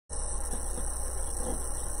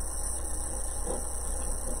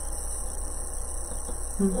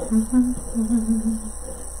Well,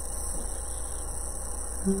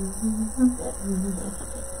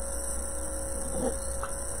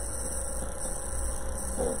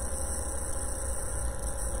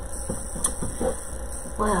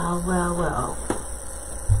 well, well.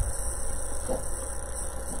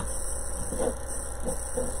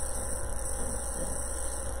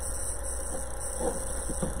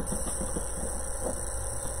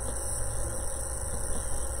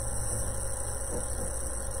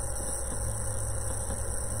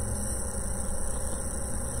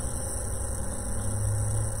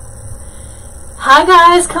 Hi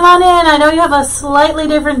guys, come on in. I know you have a slightly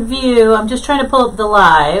different view. I'm just trying to pull up the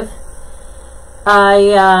live.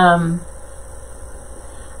 I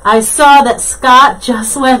saw that Scott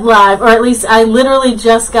just went live, or at least I literally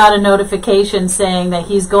just got a notification saying that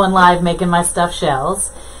he's going live making my stuffed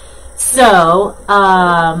shells. So,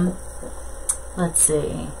 let's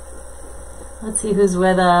see. Let's see who's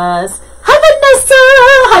with us. Hi Vanessa!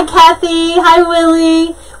 Hi Kathy! Hi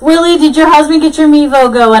Willie! Willie, did your husband get your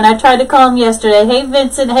Mevo going? I tried to call him yesterday. Hey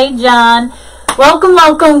Vincent, hey John. Welcome,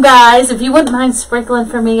 welcome guys. If you wouldn't mind sprinkling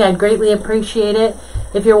for me, I'd greatly appreciate it.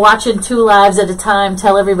 If you're watching 2 lives at a time,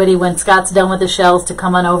 tell everybody when Scott's done with the shells to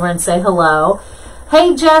come on over and say hello.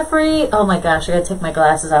 Hey Jeffrey. Oh my gosh, I gotta take my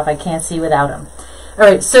glasses off. I can't see without them.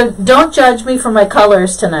 Alright, so don't judge me for my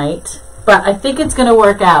colors tonight, but I think it's gonna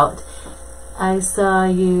work out. I saw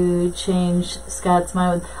you change Scott's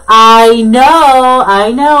mind. I know,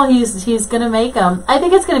 he's gonna make them. I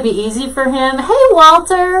think it's gonna be easy for him. Hey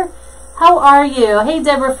Walter, how are you? Hey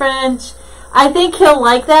Deborah French. I think he'll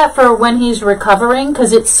like that for when he's recovering,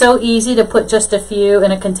 because it's so easy to put just a few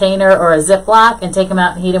in a container or a Ziploc and take them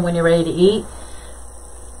out and heat them when you're ready to eat.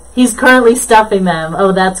 He's currently stuffing them.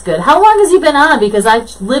 Oh, that's good. How long has he been on? Because I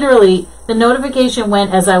literally, the notification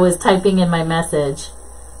went as I was typing in my message.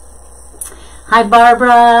 Hi,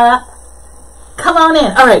 Barbara. Come on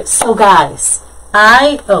in. All right, so guys,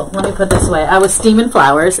 let me put this away. I was steaming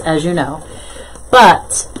flowers, as you know,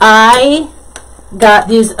 but I got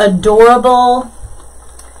these adorable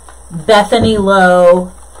Bethany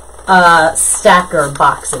Lowe stacker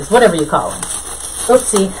boxes, whatever you call them.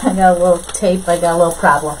 Oopsie, I got a little tape. I got a little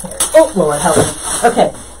problem here. Oh, Lord, help me.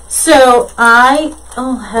 Okay, so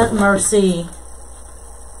oh, have mercy.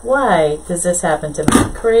 Why does this happen to me?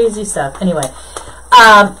 Crazy stuff. Anyway,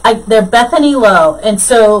 they're Bethany Lowe, and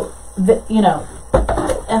so, you know,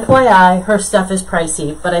 FYI, her stuff is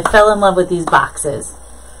pricey, but I fell in love with these boxes,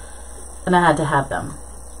 and I had to have them.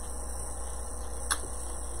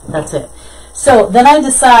 That's it. So then I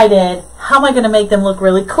decided, how am I going to make them look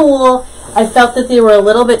really cool? I felt that they were a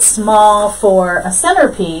little bit small for a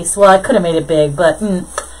centerpiece. Well, I could have made it big, but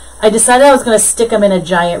I decided I was going to stick them in a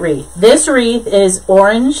giant wreath. This wreath is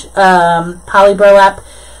orange poly burlap,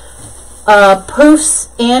 poofs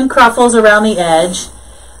and cruffles around the edge,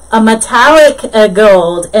 a metallic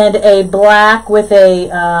gold, and a black with a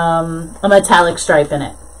metallic stripe in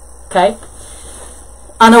it. Okay?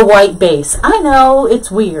 On a white base. I know,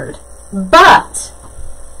 it's weird, but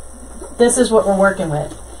this is what we're working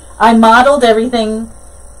with. I modeled everything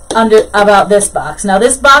about this box. Now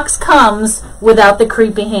this box comes without the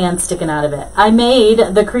creepy hand sticking out of it. I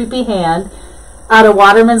made the creepy hand out of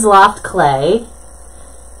Waterman's Loft clay,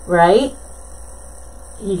 right?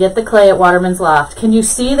 You get the clay at Waterman's Loft. Can you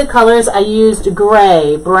see the colors? I used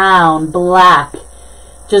gray, brown, black,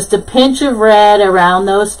 just a pinch of red around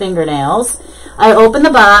those fingernails. I opened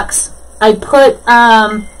the box. I put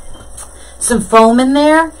some foam in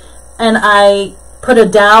there, and I put a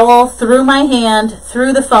dowel through my hand,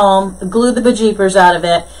 through the foam, glued the bejeepers out of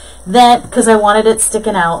it. Then, because I wanted it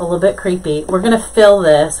sticking out a little bit creepy, we're going to fill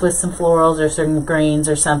this with some florals or some greens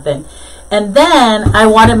or something. And then I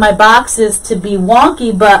wanted my boxes to be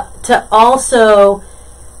wonky, but to also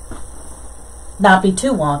not be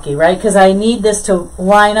too wonky, right? Because I need this to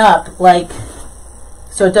line up, like,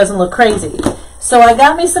 so it doesn't look crazy. So I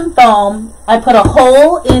got me some foam. I put a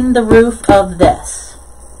hole in the roof of this.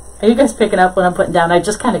 Are you guys picking up what I'm putting down? I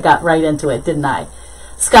just kind of got right into it, didn't I?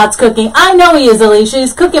 Scott's cooking. I know he is, Alicia.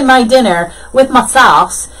 He's cooking my dinner with my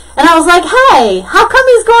sauce. And I was like, hey, how come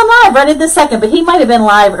he's going live right at this second? But he might have been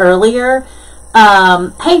live earlier.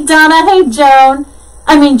 Hey, Donna. Hey, John.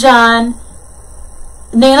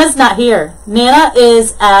 Nana's not here. Nana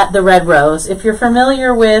is at the Red Rose. If you're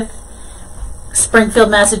familiar with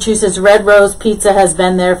Springfield, Massachusetts, Red Rose Pizza has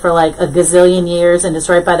been there for like a gazillion years, and it's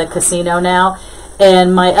right by the casino now.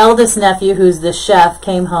 And my eldest nephew, who's the chef,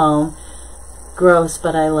 came home. Gross,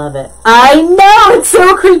 but I love it. I know, it's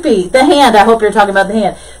so creepy. The hand, I hope you're talking about the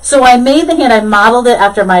hand. So I made the hand, I modeled it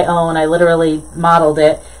after my own. I literally modeled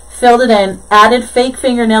it, filled it in, added fake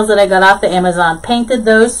fingernails that I got off the Amazon, painted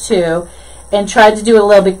those too, and tried to do it a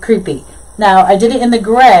little bit creepy. Now, I did it in the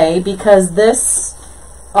gray because this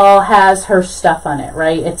all has her stuff on it,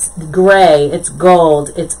 right? It's gray, it's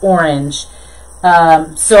gold, it's orange.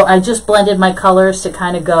 So I just blended my colors to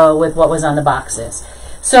kind of go with what was on the boxes.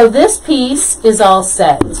 So this piece is all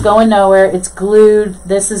set. It's going nowhere. It's glued.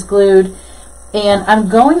 This is glued. And I'm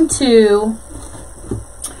going to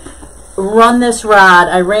run this rod.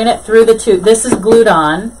 I ran it through the tube. This is glued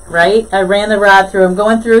on, right? I ran the rod through. I'm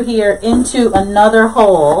going through here into another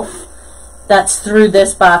hole that's through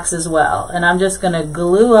this box as well. And I'm just going to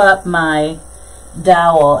glue up my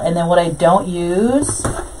dowel. And then what I don't use,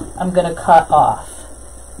 I'm going to cut off.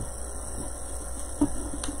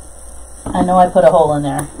 I know I put a hole in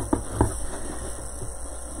there.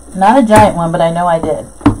 Not a giant one, but I know I did.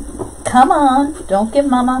 Come on, don't give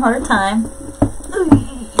Mama a hard time.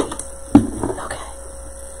 Okay.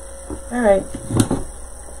 All right.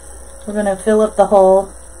 We're going to fill up the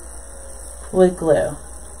hole with glue.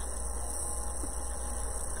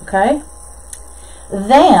 Okay?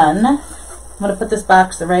 Then, I'm going to put this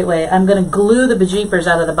box the right way. I'm going to glue the bejeepers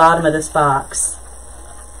out of the bottom of this box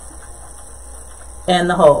and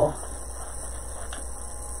the hole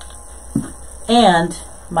and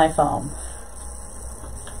my foam.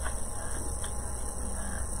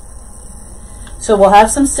 So we'll have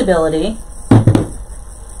some stability.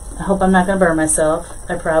 I hope I'm not going to burn myself.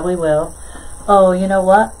 I probably will. Oh, you know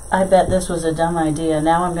what? I bet this was a dumb idea.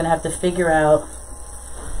 Now I'm going to have to figure out,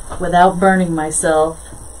 without burning myself.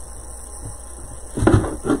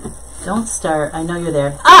 Don't start. I know you're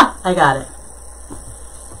there. Ah! I got it.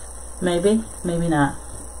 Maybe. Maybe not.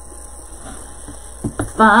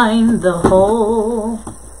 Find the hole.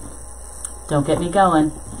 Don't get me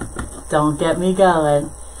going. Don't get me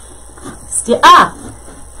going. Ah!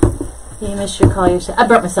 You missed your call yourself. I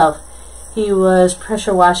burnt myself. He was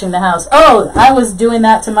pressure washing the house. Oh, I was doing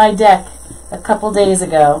that to my deck a couple days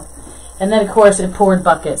ago. And then, of course, it poured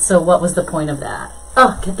buckets. So what was the point of that?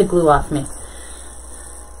 Oh, get the glue off me.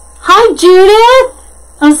 Hi, Judith!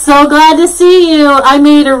 I'm so glad to see you. I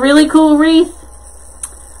made a really cool wreath.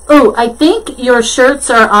 Oh, I think your shirts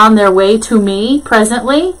are on their way to me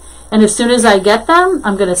presently. And as soon as I get them,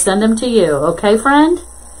 I'm going to send them to you. Okay, friend?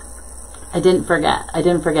 I didn't forget. I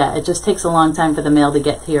didn't forget. It just takes a long time for the mail to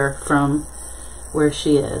get here from where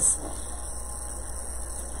she is.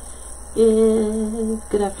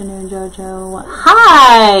 Good afternoon, Jojo.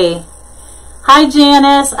 Hi! Hi,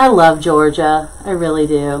 Janice. I love Georgia. I really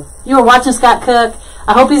do. You were watching Scott cook.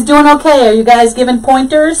 I hope he's doing okay. Are you guys giving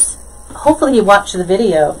pointers? Hopefully he watched the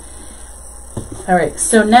video. All right,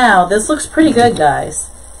 so now this looks pretty good, guys.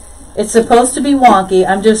 It's supposed to be wonky.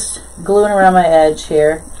 I'm just gluing around my edge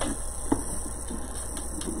here.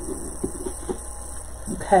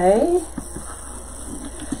 Okay.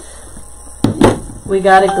 We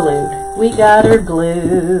got it glued. We got her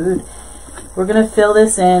glued. We're going to fill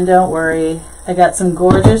this in, don't worry. I got some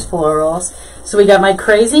gorgeous florals. So we got my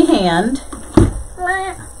crazy hand.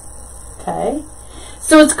 Okay.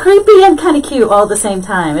 So it's creepy and kind of cute all at the same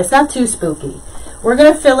time. It's not too spooky. We're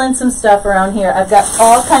going to fill in some stuff around here. I've got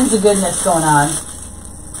all kinds of goodness going on.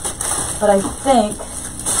 But I think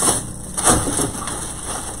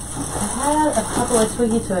I had a couple of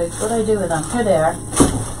Twiggy Twigs. What do I do with them? Here they are.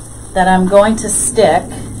 That I'm going to stick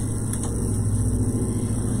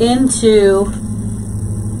into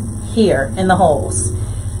here in the holes,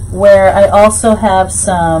 where I also have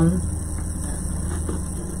some,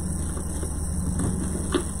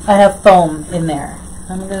 I have foam in there.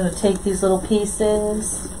 I'm going to take these little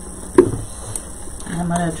pieces and I'm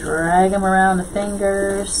going to drag them around the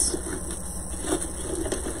fingers.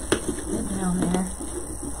 Get down there.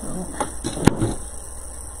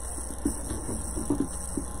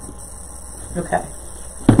 Okay.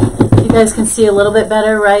 You guys can see a little bit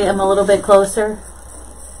better, right? I'm a little bit closer.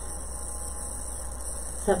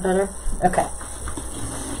 Is that better? Okay.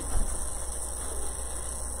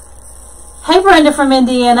 Hey, Brenda from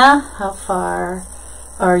Indiana. How far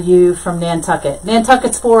are you from Nantucket?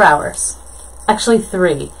 Nantucket's 4 hours. Actually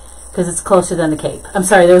 3, because it's closer than the Cape. I'm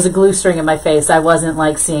sorry, there was a glue string in my face. I wasn't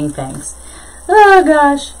like seeing things. Oh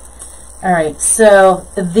gosh. All right, so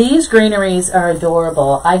these greeneries are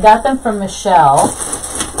adorable. I got them from Michelle.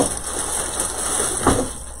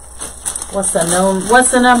 What's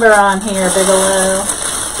the number on here, Bigelow?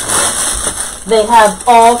 They have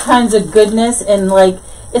all kinds of goodness, and like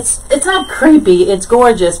it's not creepy, it's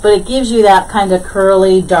gorgeous, but it gives you that kind of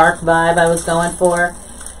curly, dark vibe I was going for.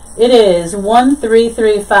 It is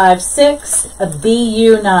 13356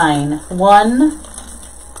 BU9. 1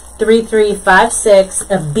 3, 3, 5, 6,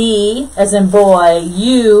 a B as in boy,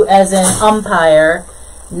 U as in umpire,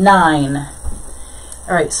 9.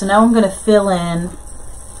 All right, so now I'm going to fill in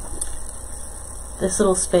this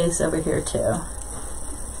little space over here too,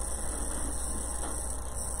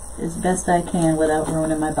 as best I can without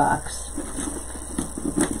ruining my box.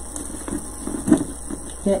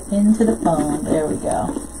 Get into the foam. There we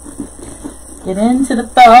go. Get into the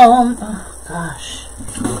foam. Oh, gosh.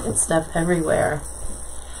 Get stuff everywhere.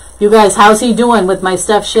 You guys, how's he doing with my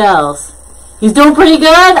stuffed shells? He's doing pretty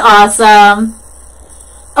good? Awesome.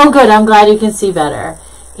 Oh, good. I'm glad you can see better.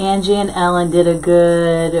 Angie and Ellen did a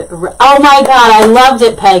good... Oh, my God. I loved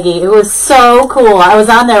it, Peggy. It was so cool. I was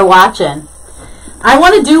on there watching. I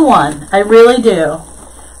want to do one. I really do.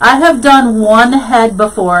 I have done one head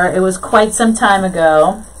before. It was quite some time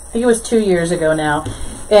ago. I think it was 2 years ago now.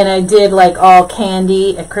 And I did like all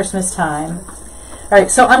candy at Christmas time. All right,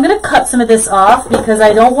 so I'm going to cut some of this off because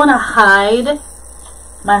I don't want to hide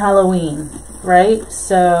my Halloween, right?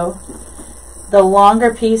 So the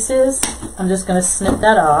longer pieces, I'm just going to snip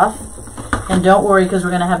that off. And don't worry because we're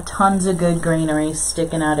going to have tons of good greenery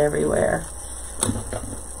sticking out everywhere.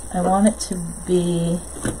 I want it to be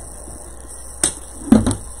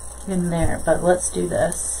in there, but let's do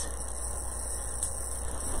this.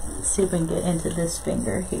 Let's see if we can get into this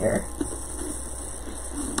finger here.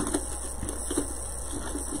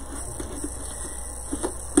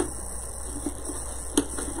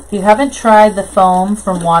 If you haven't tried the foam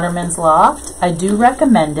from Waterman's Loft, I do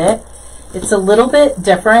recommend it. It's a little bit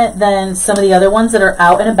different than some of the other ones that are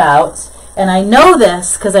out and about. And I know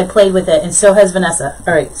this because I played with it, and so has Vanessa.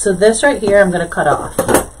 All right, so this right here I'm going to cut off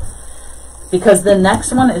because the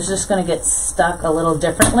next one is just going to get stuck a little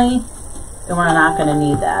differently, and we're not going to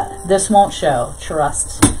need that. This won't show.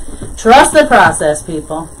 Trust the process,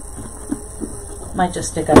 people. Might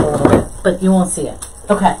just stick up a little bit, but you won't see it.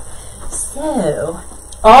 Okay, so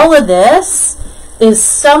all of this is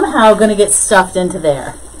somehow going to get stuffed into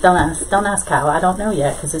there. Don't ask how. I don't know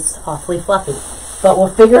yet because it's awfully fluffy. But we'll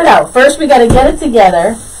figure it out. First, we got to get it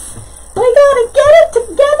together. We got to get it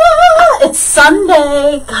together. It's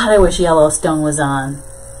Sunday. God, I wish Yellowstone was on.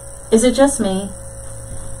 Is it just me?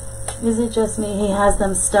 Is it just me? He has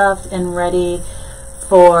them stuffed and ready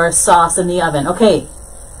for sauce in the oven. Okay,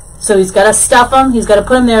 so he's got to stuff them. He's got to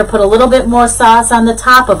put them there, put a little bit more sauce on the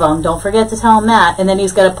top of them. Don't forget to tell him that. And then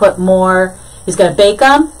he's got to put more, he's got to bake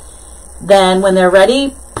them. Then when they're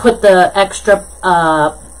ready, put the extra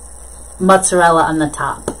mozzarella on the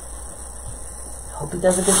top. Hope he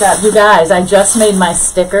does a good job. You guys, I just made my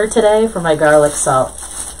sticker today for my garlic salt.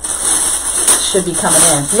 Should be coming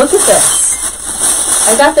in. Look at this.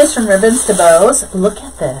 I got this from Ribbons to Bows. Look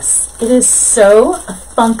at this. It is so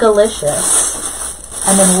funkalicious.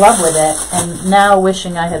 I'm in love with it, and now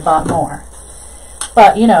wishing I had bought more.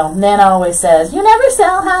 But, you know, Nana always says, you never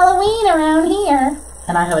sell Halloween around here.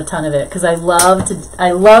 And I have a ton of it because I love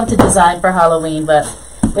to design for Halloween, but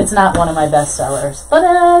it's not one of my best sellers. But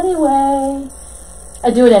anyway,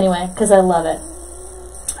 I do it anyway because I love it.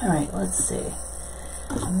 All right, let's see.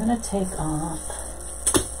 I'm going to take off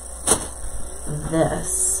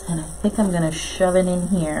this, and I think I'm going to shove it in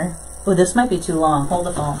here. Oh, this might be too long. Hold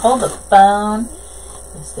the phone. Hold the phone.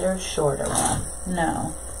 Is there a shorter one?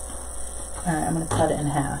 No. All right, I'm going to cut it in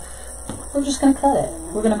half. We're just going to cut it.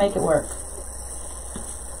 We're going to make it work.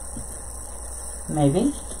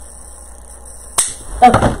 Maybe.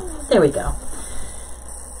 Okay, there we go.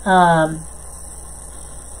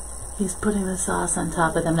 He's putting the sauce on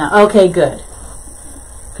top of them now. Okay, good.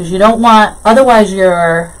 Because you don't want, otherwise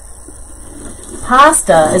your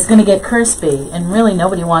pasta is going to get crispy. And really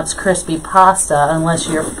nobody wants crispy pasta unless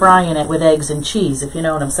you're frying it with eggs and cheese, if you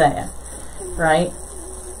know what I'm saying. Right?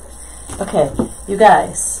 Okay, you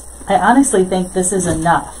guys, I honestly think this is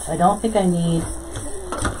enough. I don't think I need...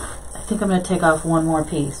 I think I'm going to take off one more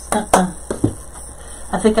piece.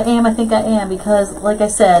 I think I am, because, like I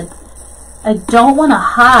said, I don't want to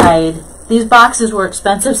hide. These boxes were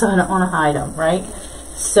expensive, so I don't want to hide them, right?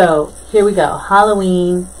 So, here we go.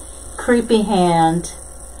 Halloween, creepy hand,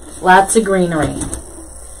 lots of greenery.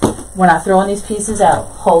 We're not throwing these pieces out.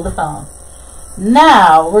 Hold the phone.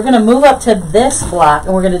 Now, we're going to move up to this block,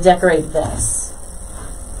 and we're going to decorate this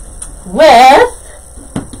with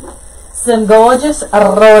some gorgeous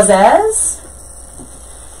roses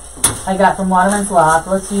I got from Waterman's Loft.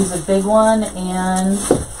 Let's use a big one and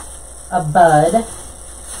a bud.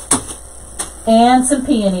 And some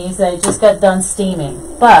peonies that I just got done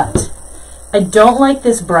steaming. But I don't like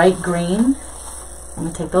this bright green. I'm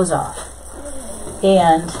going to take those off.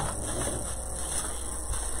 And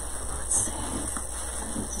let's see.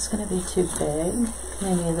 Is this going to be too big?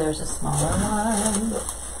 Maybe there's a smaller one.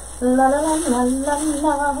 La la la la la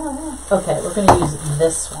la. Okay, we're going to use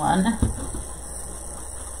this one.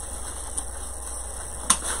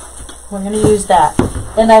 We're going to use that.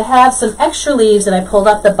 And I have some extra leaves and I pulled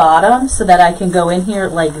up the bottom so that I can go in here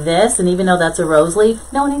like this. And even though that's a rose leaf,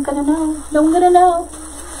 no one ain't going to know. No one going to know.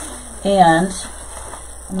 And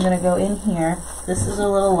I'm going to go in here. This is a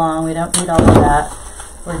little long. We don't need all of that.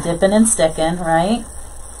 We're dipping and sticking, right?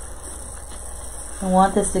 I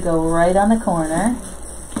want this to go right on the corner.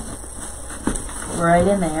 Right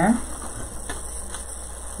in there.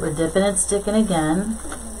 We're dipping and sticking again.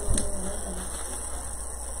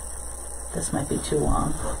 This might be too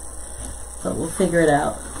long, but we'll figure it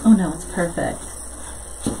out. Oh no, it's perfect.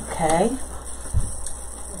 Okay.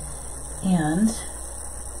 And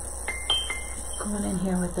going in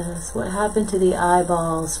here with this. What happened to the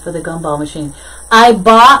eyeballs for the gumball machine? I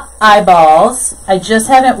bought eyeballs. I just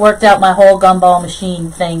haven't worked out my whole gumball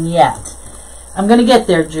machine thing yet. I'm going to get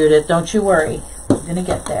there, Judith. Don't you worry. I'm going to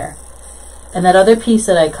get there. And that other piece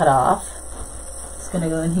that I cut off is going to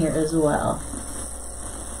go in here as well.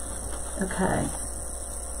 Okay.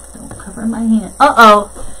 Don't cover my hand.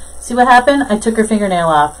 Uh-oh. See what happened? I took her fingernail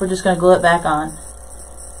off. We're just going to glue it back on.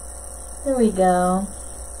 There we go.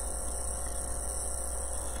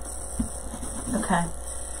 Okay.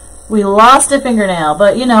 We lost a fingernail,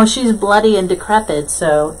 but you know, she's bloody and decrepit,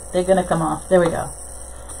 so they're going to come off. There we go.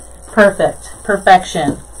 Perfect.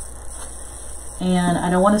 Perfection. And I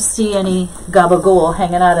don't want to see any gabagool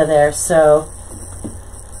hanging out of there, so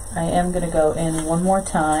I am going to go in one more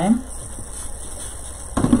time.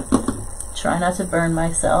 Try not to burn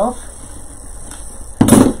myself.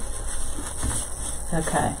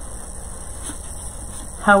 Okay.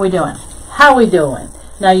 How we doing? How we doing?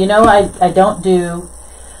 Now, you know I don't do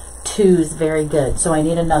twos very good, so I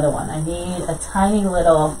need another one. I need a tiny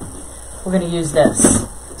little, we're going to use this.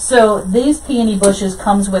 So these peony bushes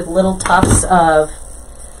comes with little tufts of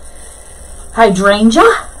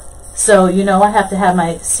hydrangea. So you know I have to have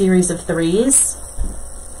my series of 3s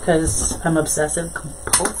because I'm obsessive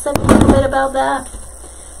compulsive a bit about that.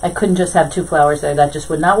 I couldn't just have 2 flowers there. That just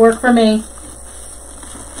would not work for me.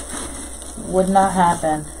 Would not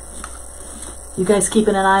happen. You guys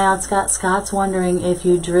keeping an eye on Scott? Scott's wondering if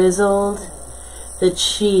you drizzled the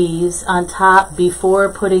cheese on top before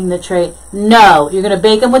putting the tray. No, you're going to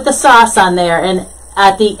bake them with the sauce on there, and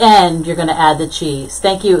at the end you're going to add the cheese.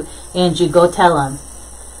 Thank you, Angie. Go tell them.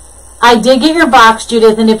 I did get your box,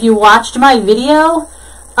 Judith, and if you watched my video,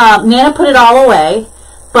 Nana put it all away,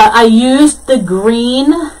 but I used the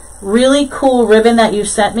green, really cool ribbon that you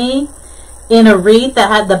sent me in a wreath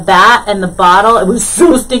that had the bat and the bottle. It was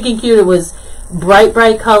so stinking cute. It was bright,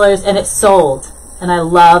 bright colors, and it sold. And I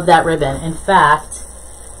love that ribbon. In fact,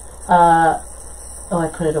 oh, I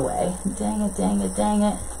put it away. Dang it, dang it, dang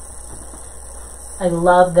it. I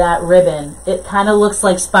love that ribbon. It kind of looks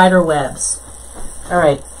like spider webs. All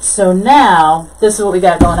right, so now, this is what we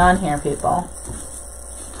got going on here, people.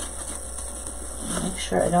 Make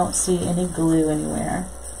sure I don't see any glue anywhere.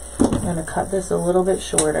 I'm going to cut this a little bit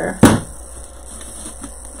shorter.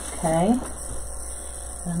 Okay.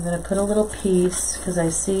 I'm going to put a little piece because I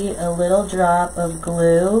see a little drop of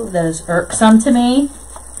glue that is irksome to me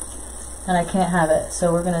and I can't have it.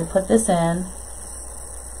 So we're going to put this in.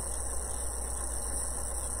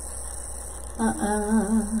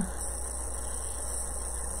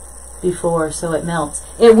 Before, so it melts.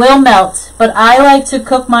 It will melt, but I like to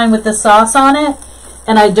cook mine with the sauce on it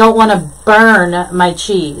and I don't want to burn my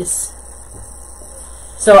cheese.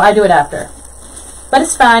 So I do it after. But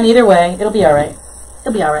it's fine either way. It'll be all right.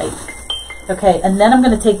 It'll be all right. Okay, and then I'm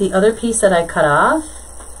going to take the other piece that I cut off,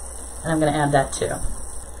 and I'm going to add that too.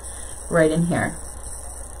 Right in here.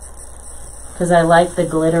 Because I like the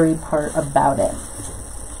glittery part about it.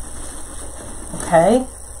 Okay.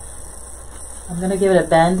 I'm going to give it a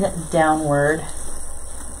bend downward.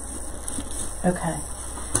 Okay.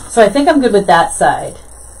 So I think I'm good with that side.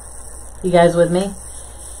 You guys with me?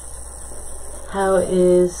 How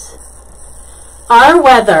is... Our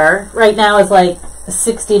weather right now is like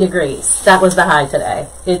 60 degrees. That was the high today.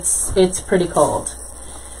 It's pretty cold.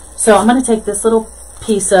 So I'm going to take this little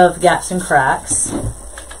piece of gaps and cracks.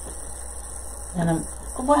 And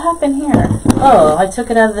what happened here? Oh, I took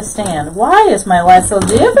it out of the stand. Why is my life so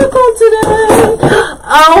difficult today?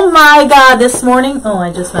 Oh my God, this morning. Oh,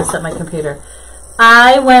 I just messed up my computer.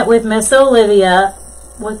 I went with Miss Olivia.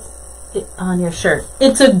 What's it on your shirt?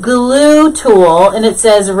 It's a glue tool and it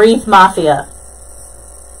says Wreath Mafia.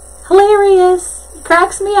 Hilarious. It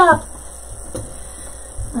cracks me up.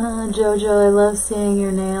 Jojo, I love seeing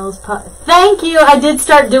your nails pop. Thank you. I did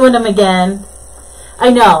start doing them again. I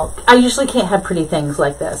know. I usually can't have pretty things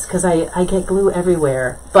like this because I get glue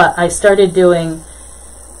everywhere. But I started doing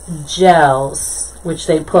gels, which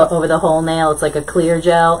they put over the whole nail. It's like a clear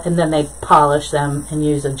gel, and then they polish them and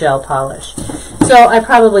use a gel polish. So I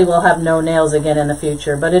probably will have no nails again in the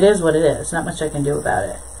future, but it is what it is. Not much I can do about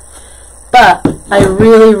it. But I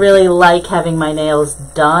really, really like having my nails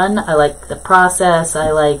done. I like the process.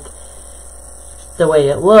 I like the way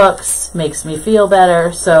it looks. Makes me feel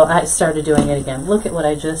better. So I started doing it again. Look at what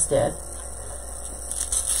I just did.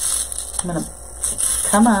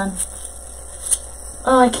 Come on.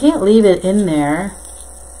 Oh, I can't leave it in there.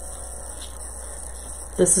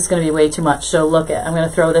 This is going to be way too much. So look at, I'm going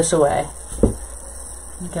to throw this away.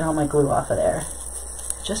 Get all my glue off of there.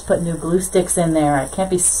 Just put new glue sticks in there. I can't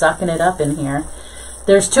be sucking it up in here.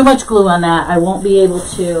 There's too much glue on that. I won't be able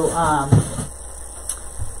to, oh,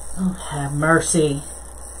 have mercy.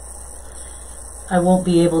 I won't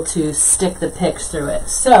be able to stick the picks through it.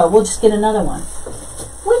 So we'll just get another one.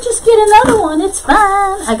 We'll just get another one. It's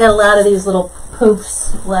fine. I got a lot of these little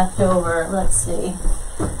poofs left over. Let's see.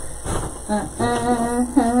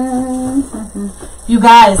 You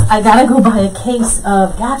guys, I gotta go buy a case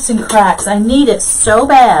of gaps and cracks. I need it so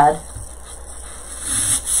bad. I'm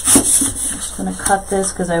just gonna cut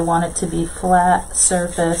this because I want it to be flat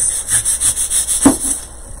surface.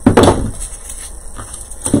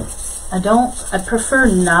 I prefer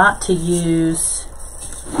not to use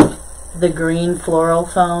the green floral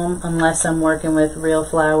foam unless I'm working with real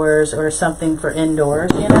flowers or something for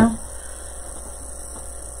indoors, you know?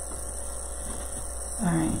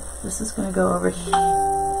 Alright, this is going to go over here.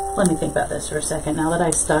 Let me think about this for a second now that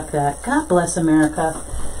I stuck that. God bless America.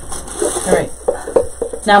 Alright,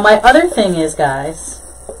 now my other thing is, guys,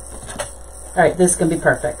 alright, this is going to be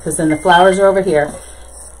perfect because then the flowers are over here.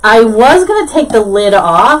 I was going to take the lid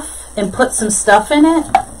off and put some stuff in it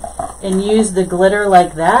and use the glitter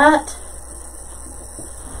like that,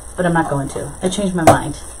 but I'm not going to. I changed my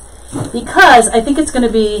mind because I think it's going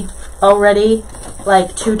to be already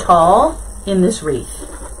like too tall in this wreath.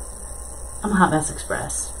 I'm a Hot Mess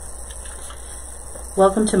Express.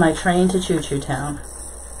 Welcome to my train to Choo Choo Town.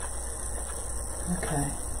 Okay.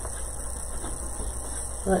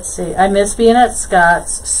 Let's see. I miss being at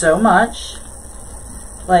Scott's so much.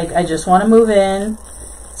 Like, I just want to move in,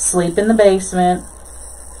 sleep in the basement,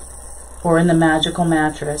 or in the magical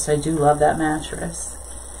mattress. I do love that mattress.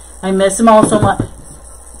 I miss him all so much.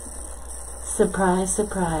 Surprise,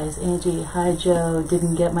 surprise. Angie, hi Joe,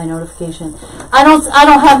 didn't get my notification. I don't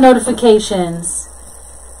have notifications.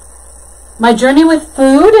 My journey with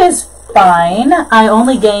food is fine. I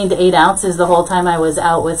only gained 8 ounces the whole time I was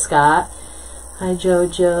out with Scott. Hi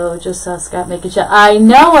Jojo, just saw Scott make a shot. I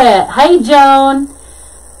know it. Hi Joan.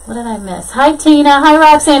 What did I miss? Hi Tina, hi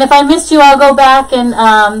Roxanne. If I missed you, I'll go back and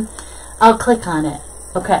I'll click on it.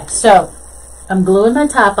 Okay, so I'm gluing my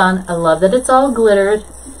top on. I love that it's all glittered.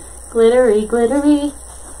 Glittery, glittery,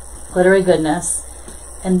 glittery goodness.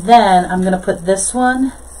 And then I'm going to put this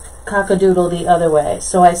one cock-a-doodle the other way.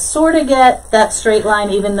 So I sort of get that straight line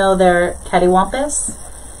even though they're cattywampus.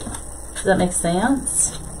 Does that make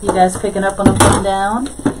sense? You guys picking up what I'm putting down?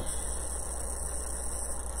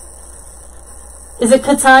 Is it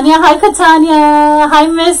Katanya? Hi Katanya. Hi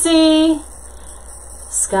Missy.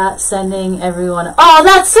 Scott sending everyone. Oh,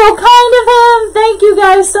 that's so kind of him. Thank you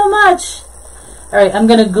guys so much. Alright, I'm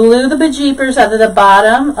going to glue the bejeepers out of the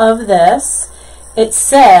bottom of this. It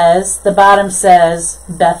says, the bottom says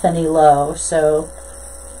Bethany Lowe, so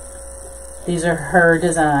these are her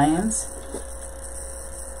designs.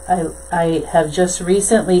 I have just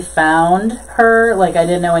recently found her, like I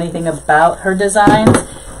didn't know anything about her designs,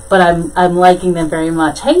 but I'm liking them very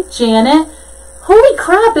much. Hey Janet, holy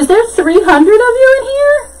crap, is there 300 of you in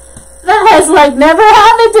here? That has like never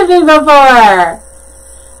happened to me before.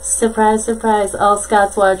 Surprise, surprise, all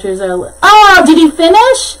Scott's watchers are... Oh, did he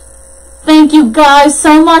finish? Thank you guys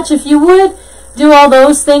so much. If you would do all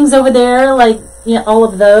those things over there, like, you know, all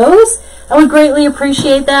of those, I would greatly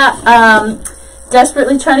appreciate that.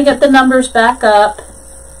 Desperately trying to get the numbers back up.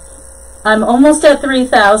 I'm almost at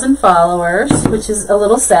 3,000 followers, which is a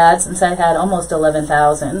little sad since I had almost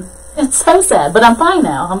 11,000. It's so sad, but I'm fine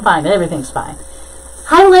now. I'm fine. Everything's fine.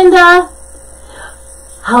 Hi, Linda.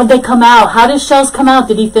 How'd they come out? How did shells come out?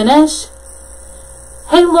 Did he finish?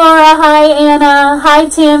 Hey, Laura. Hi, Anna. Hi,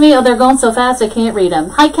 Tammy. Oh, they're going so fast I can't read them.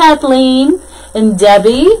 Hi, Kathleen and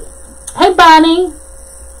Debbie. Hey, Bonnie.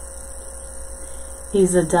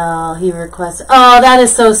 He's a doll. He requests. Oh, that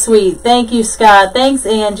is so sweet. Thank you, Scott. Thanks,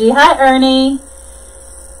 Angie. Hi, Ernie.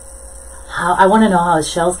 I want to know how his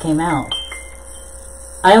shells came out.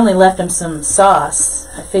 I only left him some sauce.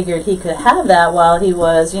 I figured he could have that while he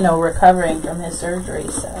was, you know, recovering from his surgery.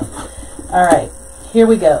 So, all right, here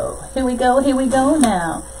we go. Here we go. Here we go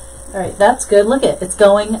now. All right, that's good. Look at it. It's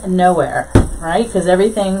going nowhere, right? Because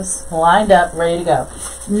everything's lined up, ready to go.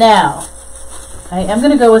 Now, I am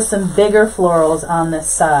going to go with some bigger florals on this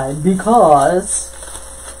side because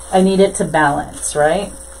I need it to balance,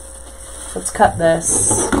 right? Let's cut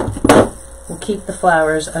this. We'll keep the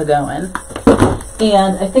flowers a-going.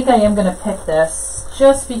 And I think I am going to pick this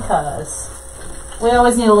just because we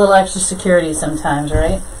always need a little extra security sometimes,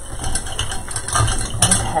 right?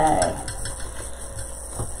 Okay.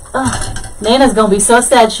 Oh, Nana's going to be so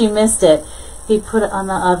sad she missed it. He put it on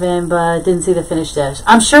the oven but didn't see the finished dish.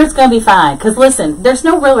 I'm sure it's going to be fine because, listen, there's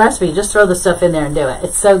no real recipe. Just throw the stuff in there and do it.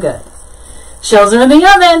 It's so good. Shells are in the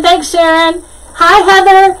oven. Thanks, Sharon. Hi,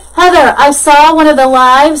 Heather. Heather, I saw one of the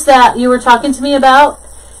lives that you were talking to me about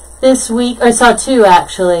this week. I saw two,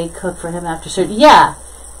 actually. Cook for him after surgery. Yeah.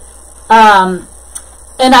 And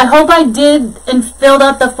I hope I did and filled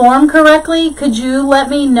out the form correctly. Could you let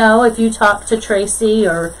me know if you talked to Tracy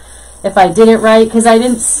or if I did it right? Because I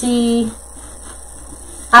didn't see...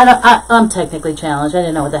 I'm technically challenged. I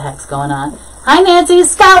didn't know what the heck's going on. Hi, Nancy.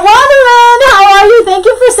 Scott Wanderland. How are you? Thank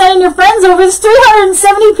you for sending your friends over. There's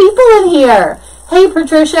 370 people in here. Hey,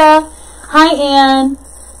 Patricia. Hi, Ann.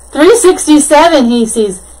 367 he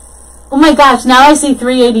sees. Oh, my gosh. Now I see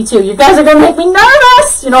 382. You guys are going to make me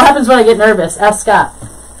nervous. You know what happens when I get nervous? Ask Scott.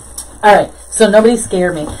 All right. So nobody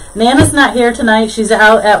scare me. Nana's not here tonight. She's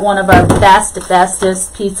out at one of our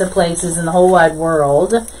bestest pizza places in the whole wide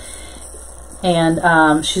world.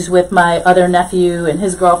 And she's with my other nephew and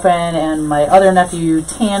his girlfriend and my other nephew,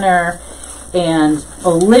 Tanner, and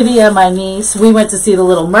Olivia, my niece. We went to see The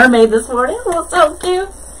Little Mermaid this morning. It was so cute.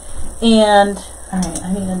 And, all right,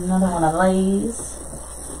 I need another one of these.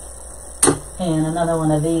 And another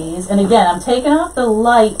one of these. And again, I'm taking off the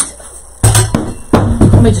light.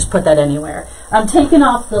 Let me just put that anywhere. I'm taking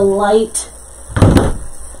off the light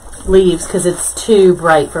leaves because it's too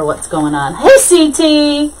bright for what's going on. Hey,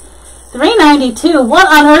 CT! 392. What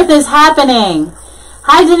on earth is happening?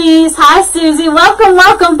 Hi, Denise. Hi, Susie. Welcome,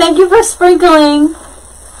 welcome. Thank you for sprinkling.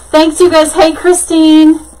 Thanks, you guys. Hey,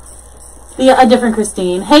 Christine. A different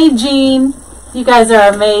Christine. Hey, Jean. You guys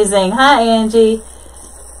are amazing. Hi, Angie.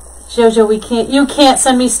 Jojo, you can't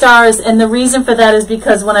send me stars, and the reason for that is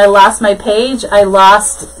because when I lost my page,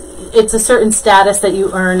 it's a certain status that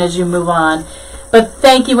you earn as you move on. But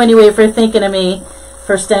thank you anyway for thinking of me.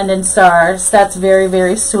 For sending stars. That's very,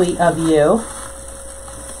 very sweet of you.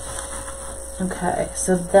 Okay,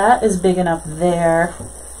 so that is big enough there.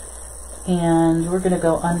 And we're going to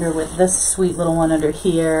go under with this sweet little one under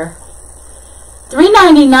here.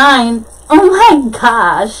 $3.99. Oh my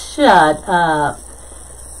gosh, shut up.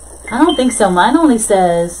 I don't think so. Mine only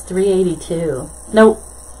says $3.82. Nope,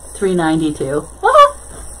 $3.92.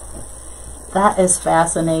 That is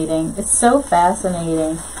fascinating. It's so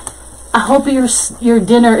fascinating. I hope your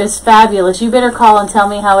dinner is fabulous. You better call and tell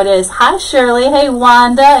me how it is. Hi, Shirley. Hey,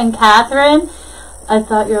 Wanda and Catherine. I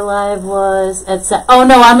thought your live was at... Oh,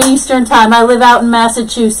 no, I'm Eastern Time. I live out in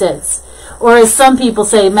Massachusetts. Or as some people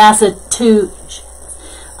say, Massachusetts.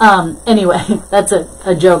 Anyway, that's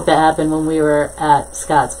a joke that happened when we were at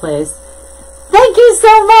Scott's place. Thank you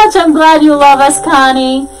so much. I'm glad you love us,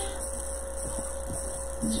 Connie.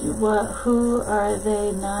 Who are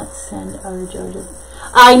they not send our Georgia...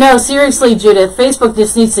 I know, seriously, Judith. Facebook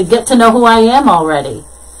just needs to get to know who I am already.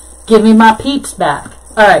 Give me my peeps back.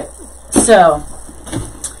 All right, so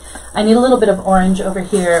I need a little bit of orange over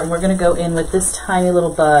here, and we're going to go in with this tiny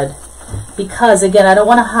little bud. Because, again, I don't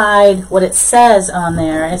want to hide what it says on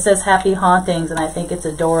there. It says Happy Hauntings, and I think it's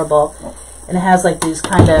adorable. And it has, like, these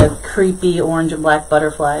kind of creepy orange and black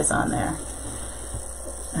butterflies on there.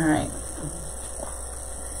 All right.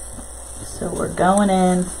 So we're going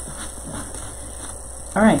in.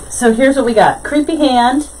 All right, so here's what we got. Creepy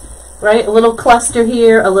hand, right? A little cluster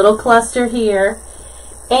here, a little cluster here.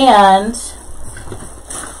 And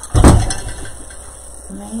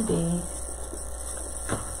maybe,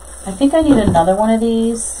 I think I need another one of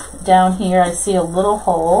these down here. I see a little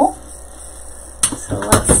hole. So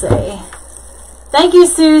let's see. Thank you,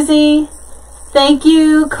 Susie. Thank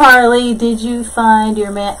you, Carly. Did you find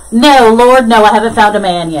your man? No, Lord, no, I haven't found a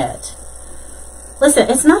man yet.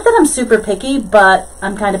 Listen, it's not that I'm super picky, but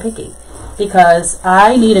I'm kind of picky. Because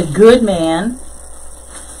I need a good man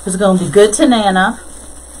who's going to be good to Nana.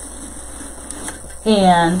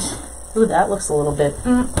 And, ooh, that looks a little bit,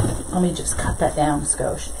 let me just cut that down,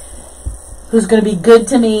 skosh. Who's going to be good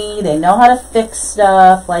to me. They know how to fix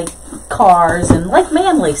stuff, like cars, and like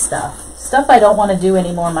manly stuff. Stuff I don't want to do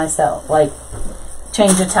anymore myself. Like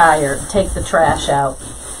change a tire, take the trash out,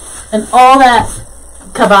 and all that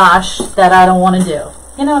kibosh that I don't want to do.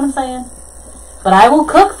 You know what I'm saying? But I will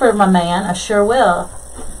cook for my man. I sure will.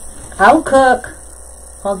 I will cook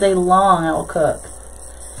all day long. I will cook.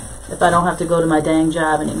 If I don't have to go to my dang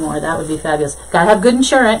job anymore, that would be fabulous. Gotta have good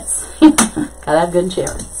insurance. Gotta have good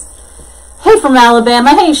insurance. Hey, from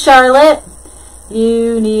Alabama. Hey, Charlotte. I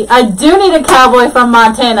do need a cowboy from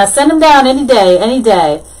Montana. Send him down any day, any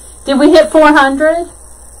day. Did we hit 400?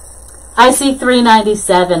 I see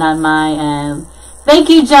 397 on my end. Thank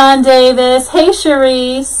you, John Davis. Hey,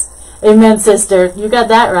 Charisse. Amen, sister. You got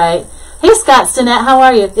that right. Hey, Scott Stinnett. How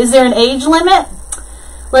are you? Is there an age limit?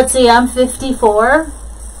 Let's see. I'm 54.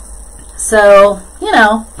 So, you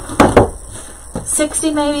know,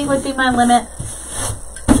 60 maybe would be my limit.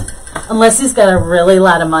 Unless he's got a really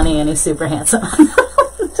lot of money and he's super handsome.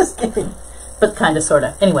 Just kidding. But kind of, sort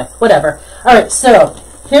of. Anyway, whatever. All right, so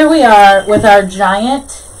here we are with our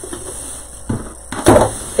giant.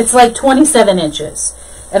 It's like 27 inches.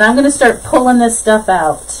 And I'm going to start pulling this stuff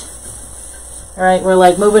out. All right, we're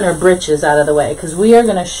like moving our britches out of the way because we are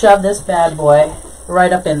going to shove this bad boy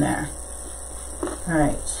right up in there. All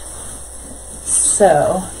right.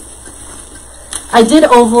 So I did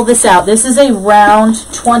oval this out. This is a round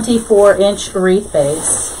 24-inch wreath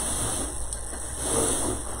base.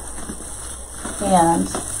 And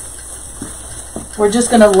we're just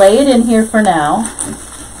going to lay it in here for now.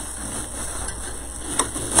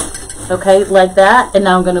 Okay, like that. And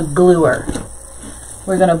now I'm going to glue her.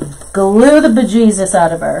 We're going to glue the bejesus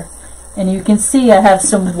out of her. And you can see I have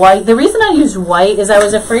some white. The reason I used white is I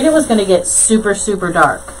was afraid it was going to get super, super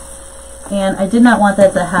dark. And I did not want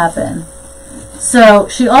that to happen. So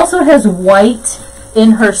she also has white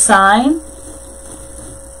in her sign.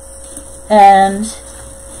 And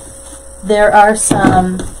there are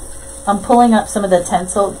some, I'm pulling up some of the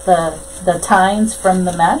tinsel, the tines from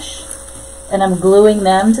the mesh. And I'm gluing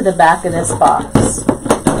them to the back of this box.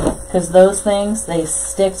 Because those things, they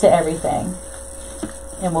stick to everything.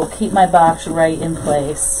 And will keep my box right in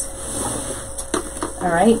place.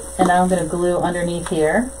 Alright, and now I'm going to glue underneath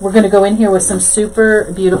here. We're going to go in here with some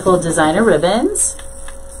super beautiful designer ribbons.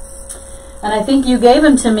 And I think you gave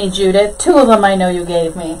them to me, Judith. 2 of them I know you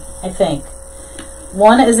gave me, I think.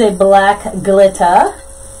 One is a black glitter.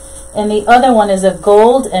 And the other one is a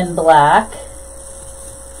gold and black.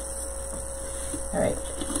 Alright,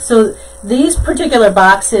 so these particular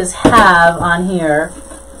boxes have on here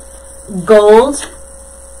gold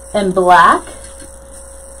and black.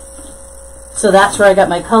 So that's where I got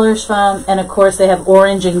my colors from. And of course they have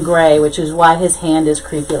orange and gray, which is why his hand is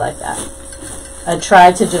creepy like that. I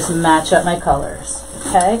tried to just match up my colors.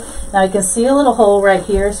 Okay, now you can see a little hole right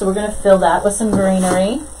here, so we're going to fill that with some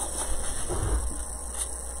greenery.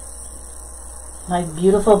 My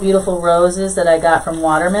beautiful, beautiful roses that I got from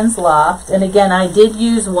Waterman's Loft. And again, I did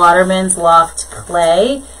use Waterman's Loft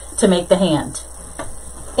clay to make the hand.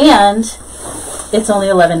 And it's only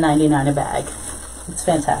 $11.99 a bag. It's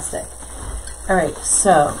fantastic. All right,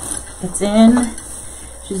 so it's in.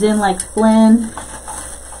 She's in like Flynn.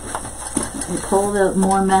 Let me pull the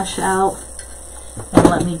more mesh out and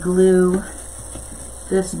let me glue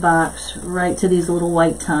this box right to these little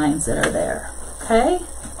white tines that are there. Okay?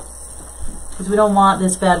 Because we don't want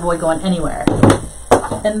this bad boy going anywhere.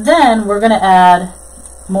 And then we're going to add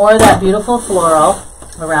more of that beautiful floral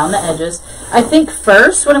around the edges. I think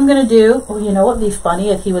first what I'm going to do, oh, you know what would be funny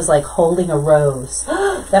if he was like holding a rose.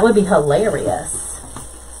 That would be hilarious.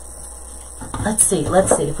 Let's see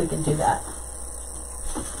if we can do that.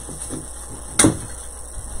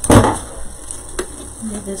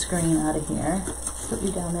 Get this green out of here. Put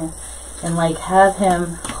you down there. And like have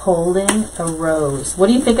him holding a rose. What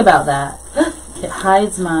do you think about that? It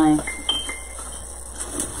hides my...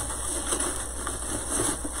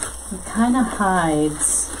 It kind of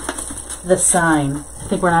hides the sign. I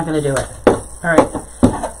think we're not going to do it. Alright.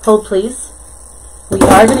 Hold please. We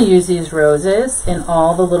are going to use these roses in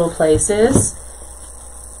all the little places.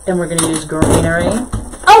 And we're going to use greenery.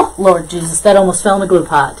 Oh, Lord Jesus, that almost fell in the glue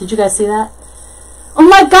pot. Did you guys see that? Oh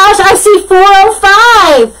my gosh, I see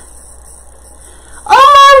 405! Oh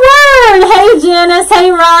my word! Hey Janice, hey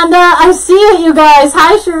Rhonda, I see it you guys.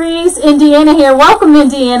 Hi Charisse, Indiana here. Welcome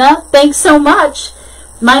Indiana. Thanks so much.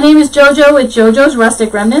 My name is JoJo with JoJo's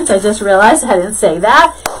Rustic Remnants. I just realized I didn't say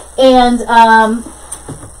that. And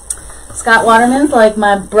Scott Waterman's like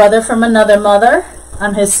my brother from another mother.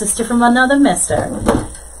 I'm his sister from another mister.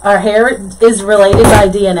 Our hair is related by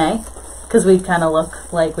DNA because we kind of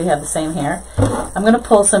look like we have the same hair. I'm going to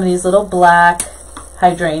pull some of these little black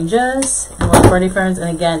hydrangeas and little pretty ferns, and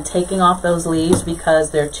again taking off those leaves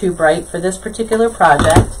because they're too bright for this particular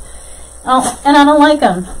project. Oh, and I don't like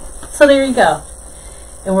them. So there you go.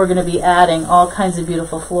 And we're going to be adding all kinds of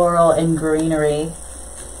beautiful floral and greenery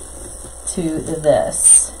to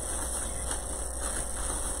this.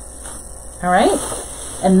 All right.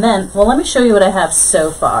 And then, well, let me show you what I have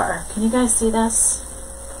so far. Can you guys see this?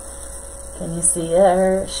 Can you see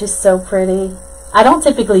her? She's so pretty. I don't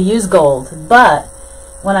typically use gold, but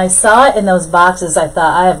when I saw it in those boxes, I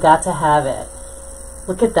thought, I have got to have it.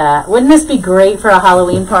 Look at that. Wouldn't this be great for a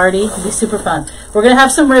Halloween party? It'd be super fun. We're going to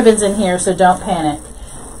have some ribbons in here, so don't panic.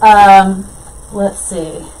 Let's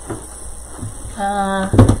see. I'm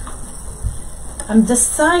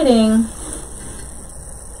deciding,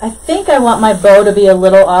 I think I want my bow to be a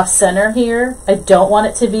little off center here. I don't want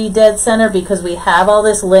it to be dead center because we have all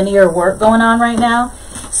this linear work going on right now.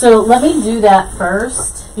 So let me do that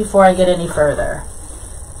first before I get any further.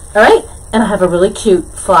 All right, and I have a really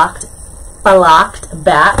cute flocked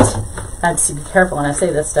bat. I have to be careful when I say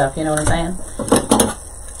this stuff, you know what I'm saying?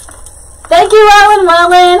 Thank you,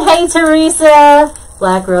 Ellen. Hey, Teresa.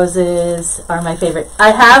 Black roses are my favorite.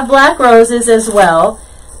 I have black roses as well.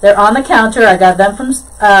 They're on the counter. I got them from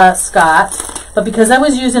Scott. But because I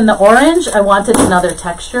was using the orange, I wanted another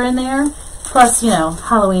texture in there. Plus, you know,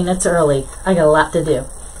 Halloween, it's early. I got a lot to do.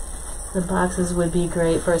 The boxes would be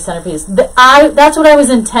great for a centerpiece. That's what I was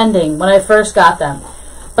intending when I first got them.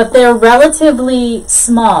 But they're relatively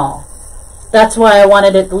small. That's why I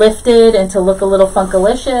wanted it lifted and to look a little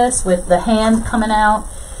funkalicious with the hand coming out.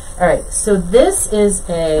 All right, so this is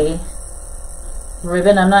a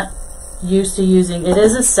ribbon I'm not used to using. It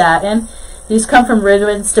is a satin. These come from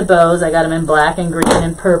Ribbons to Bows. I got them in black and green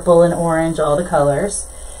and purple and orange, all the colors.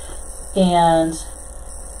 And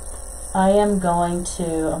I'm going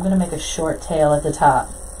to make a short tail at the top.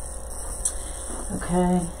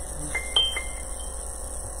 Okay.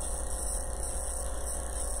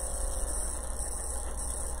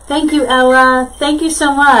 Thank you, Ella. Thank you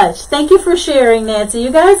so much. Thank you for sharing, Nancy.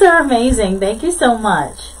 You guys are amazing. Thank you so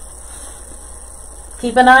much.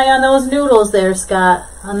 Keep an eye on those noodles there, Scott,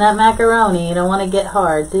 on that macaroni. You don't want to get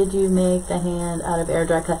hard. Did you make the hand out of air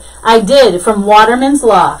dry clay? I did, from Waterman's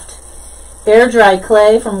Loft. Air dry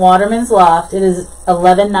clay from Waterman's Loft. It is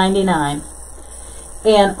 $11.99.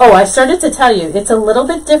 And, oh, I started to tell you, it's a little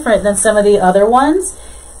bit different than some of the other ones.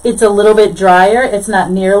 It's a little bit drier. It's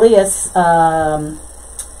not nearly as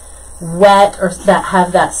wet or that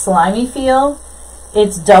have that slimy feel.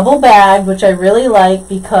 It's double bagged, which I really like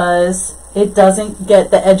because it doesn't get,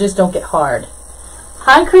 the edges don't get hard.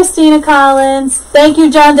 Hi, Christina Collins. Thank you,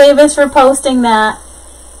 John Davis, for posting that.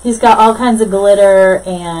 He's got all kinds of glitter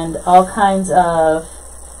and all kinds of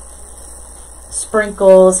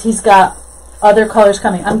sprinkles. He's got other colors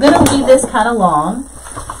coming. I'm going to leave this kind of long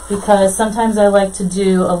because sometimes I like to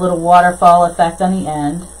do a little waterfall effect on the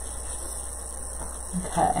end.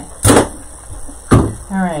 Okay.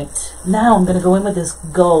 All right. Now I'm going to go in with this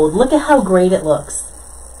gold. Look at how great it looks.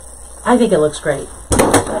 I think it looks great.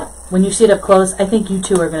 When you see it up close, I think you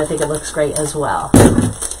two are going to think it looks great as well.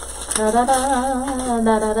 Da, da, da,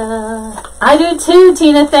 da, da, da. I do too,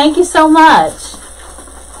 Tina. Thank you so much.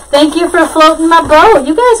 Thank you for floating my boat.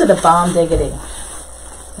 You guys are the bomb diggity.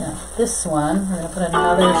 Now, this one, we're going to put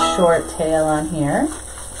another short tail on here.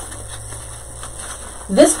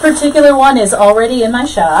 This particular one is already in my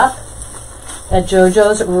shop at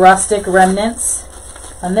JoJo's Rustic Remnants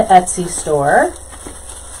on the Etsy store.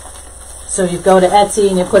 So you go to Etsy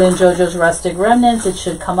and you put in JoJo's Rustic Remnants, it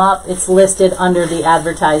should come up. It's listed under the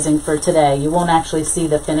advertising for today. You won't actually see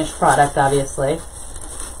the finished product, obviously.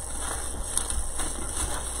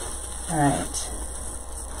 All right.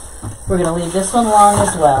 We're going to leave this one long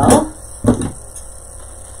as well.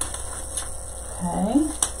 Okay.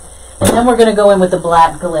 And then we're going to go in with the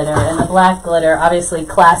black glitter. And the black glitter, obviously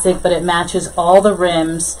classic, but it matches all the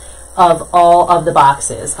rims of all of the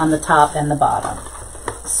boxes on the top and the bottom.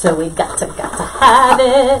 So we got to have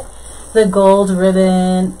it. The gold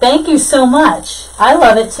ribbon. Thank you so much. I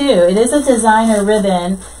love it too. It is a designer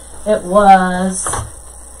ribbon. It was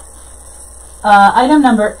item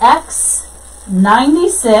number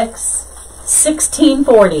X96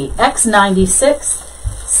 1640. X96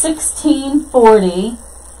 1640.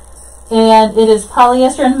 And it is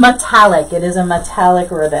polyester and metallic. It is a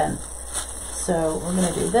metallic ribbon. So we're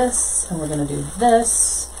going to do this, and we're going to do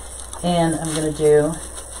this, and I'm going to do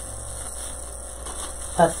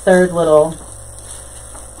a third little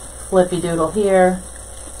flippy doodle here.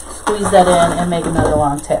 Squeeze that in and make another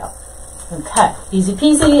long tail. Okay, easy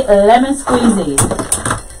peasy, lemon squeezy.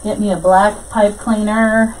 Get me a black pipe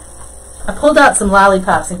cleaner. I pulled out some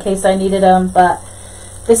lollipops in case I needed them, but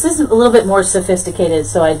this is a little bit more sophisticated,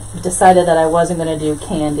 so I decided that I wasn't going to do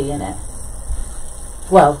candy in it.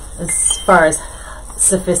 Well, as far as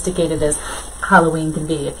sophisticated as Halloween can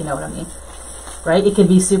be, if you know what I mean. Right? It can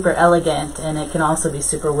be super elegant, and it can also be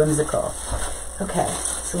super whimsical. Okay,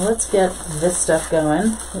 so let's get this stuff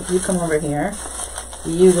going. You come over here.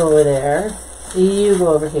 You go over there. You go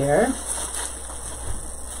over here.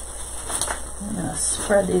 I'm going to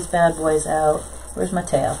spread these bad boys out. Where's my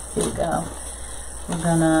tail? Here we go. We're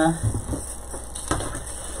going to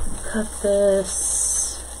cut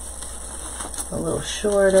this a little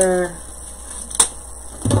shorter.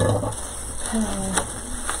 Okay.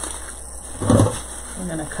 I'm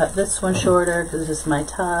going to cut this one shorter because this is my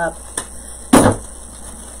top.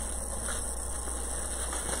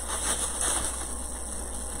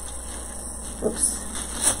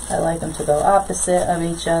 Oops. I like them to go opposite of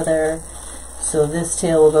each other. So this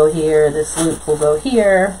tail will go here, this loop will go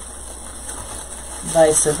here,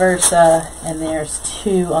 vice versa, and there's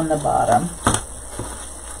two on the bottom.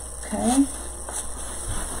 Okay.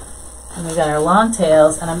 And we got our long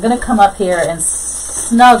tails, and I'm going to come up here and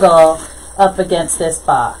snuggle up against this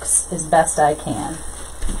box as best I can.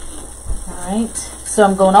 Alright, so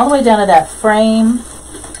I'm going all the way down to that frame.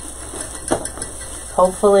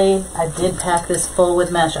 Hopefully, I did pack this full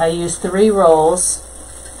with mesh. I used 3 rolls,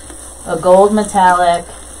 a gold metallic.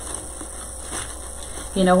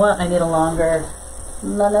 You know what? I need a longer,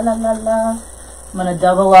 I'm going to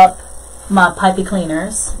double up my pipey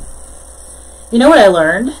cleaners. You know what I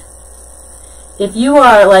learned? If you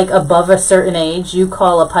are like above a certain age, you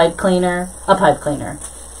call a pipe cleaner a pipe cleaner.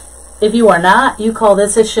 If you are not, you call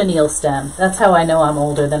this a chenille stem. That's how I know I'm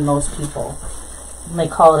older than most people. When they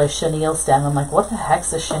call it a chenille stem, I'm like, what the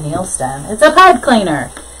heck's a chenille stem? It's a pipe cleaner.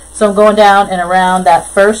 So I'm going down and around that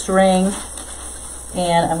first ring,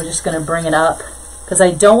 and I'm just going to bring it up because I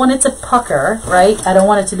don't want it to pucker, right? I don't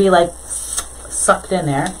want it to be like sucked in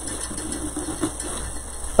there.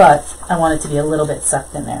 But I want it to be a little bit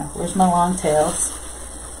sucked in there. Where's my long tails?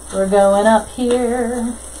 We're going up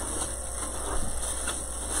here.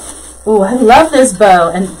 Ooh, I love this bow.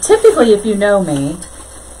 And typically, if you know me,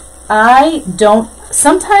 I don't,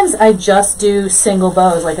 sometimes I just do single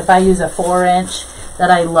bows. Like if I use a 4-inch that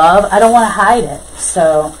I love, I don't want to hide it.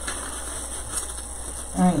 So,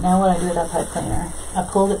 all right, now what I do with that pipe cleaner? I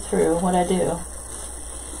pulled it through. What I do?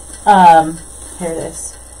 Here it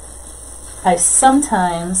is. I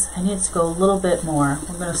need to go a little bit more.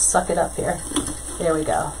 I'm going to suck it up here. There we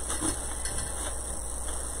go.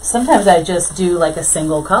 Sometimes I just do like a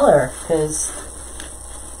single color because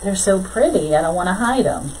they're so pretty. I don't want to hide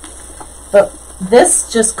them. But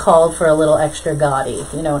this just called for a little extra gaudy.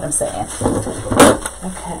 You know what I'm saying?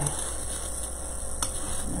 Okay.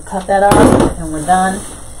 I'm going to cut that off and we're done.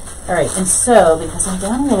 Alright, and so, because I'm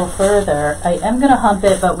down a little further, I am going to hump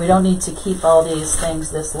it, but we don't need to keep all these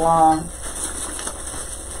things this long.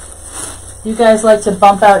 You guys like to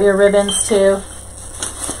bump out your ribbons too?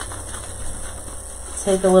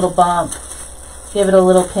 Take a little bump, give it a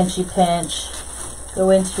little pinchy pinch, go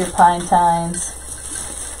into your pine tines,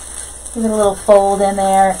 give it a little fold in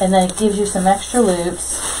there, and then it gives you some extra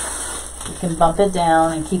loops. You can bump it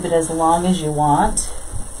down and keep it as long as you want.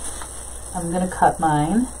 I'm going to cut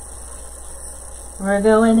mine. We're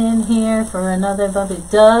going in here for another bumpy.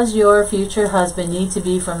 Does your future husband need to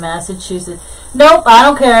be from Massachusetts? Nope, I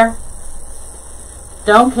don't care.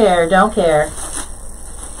 Don't care, don't care.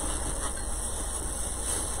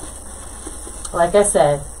 Like I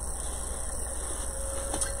said,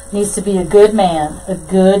 needs to be a good man, a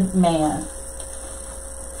good man.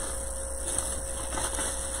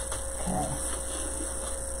 Okay.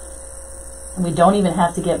 And we don't even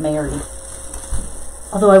have to get married.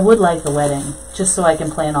 Although I would like the wedding, just so I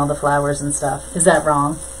can plant all the flowers and stuff. Is that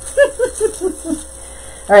wrong?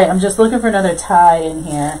 Alright, I'm just looking for another tie in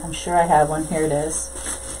here. I'm sure I have one. Here it is.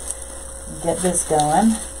 Get this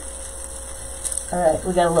going. Alright,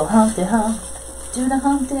 we got a little Humpty Hump. Do the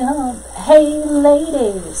Humpty Hump. Hey,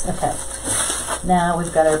 ladies. Okay. Now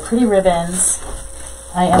we've got our pretty ribbons.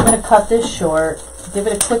 I am going to cut this short, give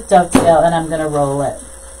it a quick dovetail, and I'm going to roll it.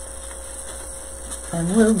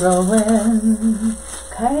 And we're rolling.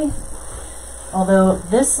 Okay. Although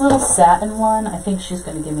this little satin one, I think she's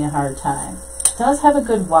going to give me a hard time. It does have a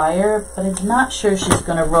good wire, but I'm not sure she's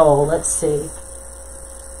going to roll. Let's see.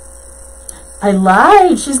 I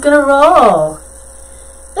lied. She's going to roll.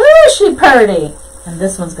 Ooh, she purty. And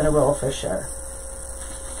this one's going to roll for sure.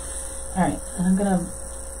 Alright, and I'm going to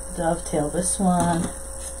dovetail this one.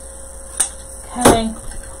 Okay.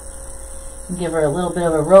 Give her a little bit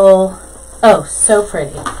of a roll. Oh, so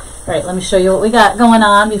pretty. Alright, let me show you what we got going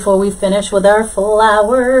on before we finish with our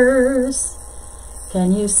flowers.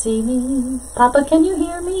 Can you see me? Papa, can you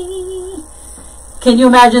hear me? Can you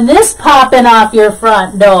imagine this popping off your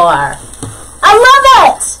front door? I love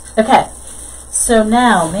it! Okay, so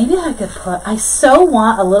now maybe I could put, I so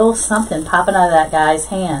want a little something popping out of that guy's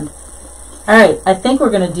hand. All right, I think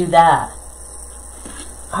we're going to do that.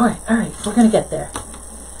 All right, we're going to get there.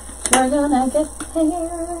 We're going to get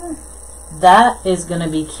there. That is going to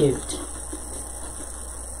be cute.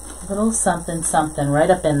 A little something, something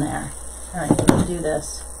right up in there. All right, let me do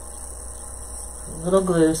this. A little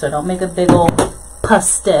glue so I don't make a big old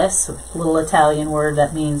pastis, a little Italian word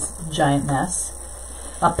that means giant mess.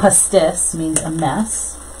 A pastis means a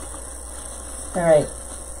mess. All right,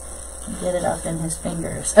 get it up in his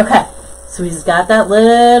fingers. Okay, so he's got that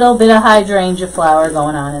little bit of hydrangea flower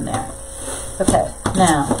going on in there. Okay,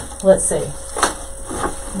 now, let's see.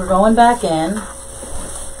 We're going back in.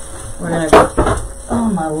 We're going to,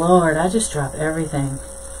 oh my Lord, I just dropped everything.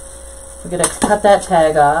 We're going to cut that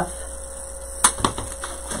tag off.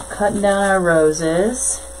 Cutting down our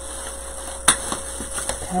roses.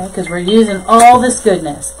 Okay, because we're using all this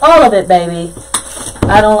goodness. All of it, baby.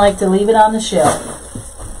 I don't like to leave it on the shelf.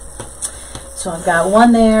 So I've got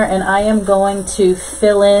one there, and I am going to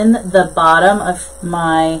fill in the bottom of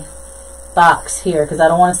my box here because I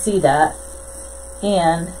don't want to see that.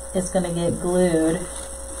 And it's going to get glued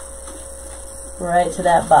right to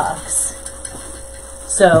that box.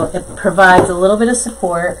 So it provides a little bit of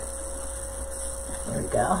support. There we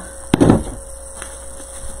go.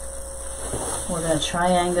 We're going to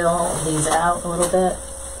triangle these out a little bit.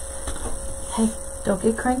 Hey, don't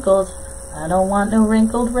get crinkled. I don't want no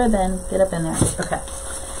wrinkled ribbon. Get up in there. Okay.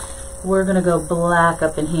 We're going to go black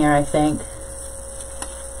up in here, I think.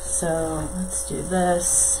 So let's do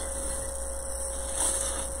this.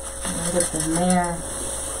 Right up in there.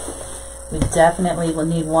 We definitely will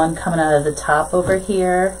need one coming out of the top over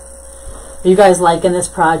here. Are you guys liking this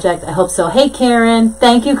project? I hope so. Hey, Karen.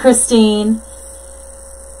 Thank you, Christine.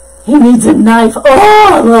 He needs a knife.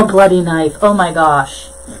 Oh, a little bloody knife. Oh, my gosh.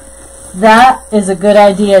 That is a good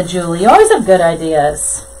idea, Julie. You always have good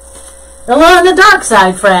ideas. A little on the dark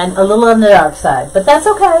side, friend. A little on the dark side. But that's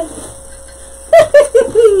okay. Let's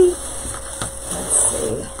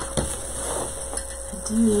see. I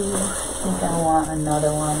do think I want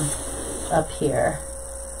another one up here.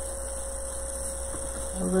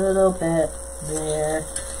 A little bit there.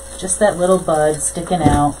 Just that little bud sticking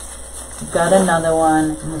out. We've got another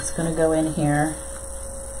one, and it's going to go in here.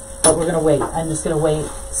 But we're going to wait. I'm just going to wait,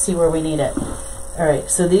 see where we need it.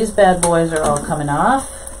 Alright, so these bad boys are all coming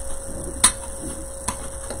off.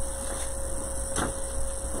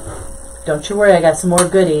 Don't you worry, I got some more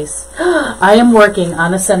goodies. I am working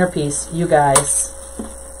on a centerpiece, you guys.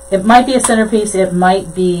 It might be a centerpiece, it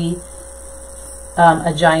might be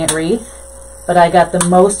a giant wreath. But I got the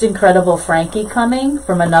most incredible Frankie coming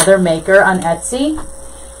from another maker on Etsy.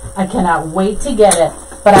 I cannot wait to get it.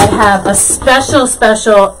 But I have a special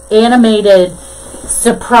animated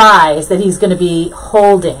surprise that he's going to be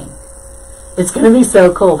holding. It's going to be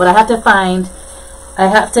so cool. But I have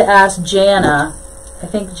to ask Jana, I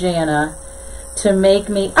think Jana, to make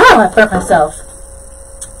me, oh, I burnt myself,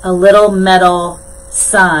 a little metal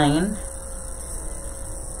sign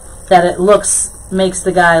that makes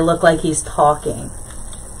the guy look like he's talking.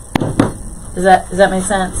 Does that make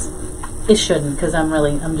sense? It shouldn't, because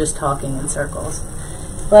I'm just talking in circles.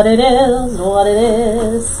 But it is what it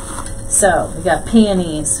is. So we got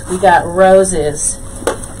peonies, we got roses.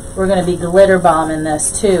 We're going to be glitter bombing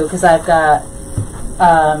this too, because I've got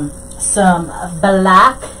some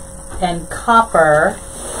black and copper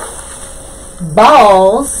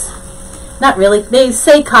balls. Not really, they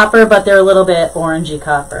say copper, but they're a little bit orangey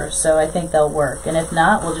copper, so I think they'll work. And if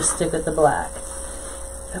not, we'll just stick with the black.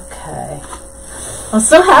 Okay. I'm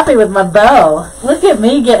so happy with my bow. Look at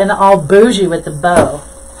me getting all bougie with the bow.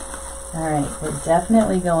 Alright, we're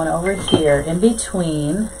definitely going over here in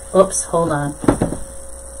between. Oops, hold on.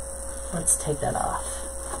 Let's take that off.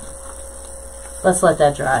 Let's let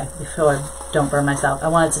that dry before I don't burn myself. I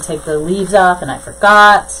wanted to take the leaves off and I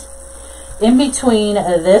forgot. In between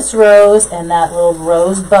this rose and that little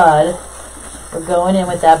rose bud, we're going in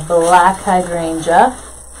with that black hydrangea.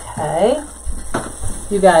 Okay.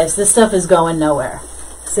 You guys, this stuff is going nowhere.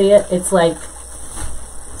 See it? It's like,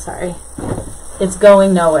 sorry. It's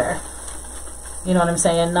going nowhere. You know what I'm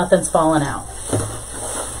saying? Nothing's falling out.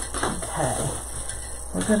 Okay.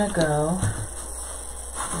 We're going to go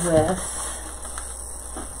with,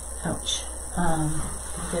 ouch.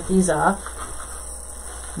 Get these off.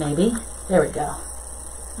 Maybe. There we go.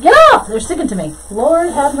 Get off! They're sticking to me.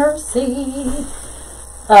 Lord have mercy.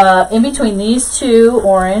 In between these two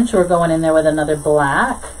orange, we're going in there with another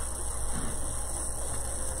black.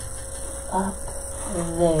 Up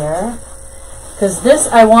there. Because this,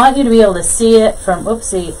 I want you to be able to see it from,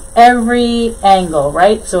 oopsie, every angle,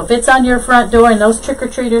 right? So if it's on your front door and those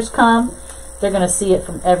trick-or-treaters come, they're going to see it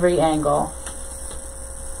from every angle.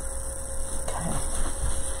 Okay.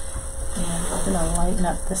 And I'm going to lighten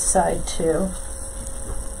up this side too.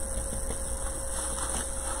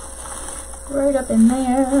 Right up in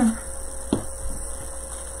there.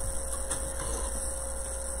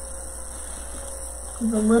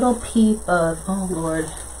 With a little peep of, oh Lord.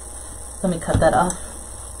 Let me cut that off.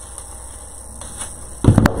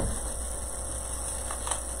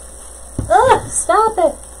 Ah, stop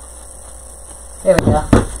it. There we go.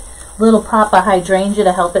 Little pop of hydrangea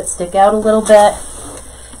to help it stick out a little bit.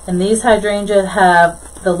 And these hydrangeas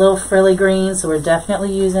have the little frilly greens, so we're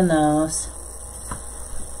definitely using those.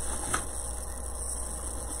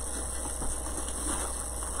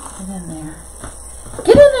 Get in there.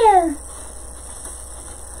 Get in there!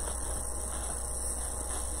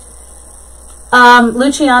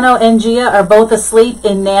 Luciano and Gia are both asleep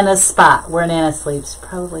in Nana's spot where Nana sleeps.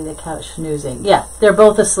 Probably the couch snoozing. Yeah, they're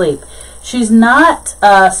both asleep. She's not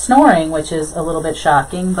snoring, which is a little bit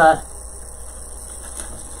shocking, but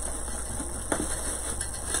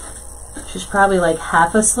she's probably like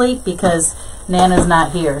half asleep because Nana's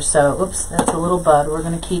not here. So, oops, that's a little bud. We're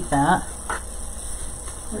going to keep that.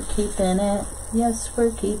 We're keeping it. Yes,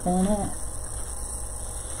 we're keeping it.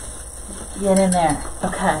 Get in there.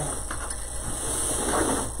 Okay.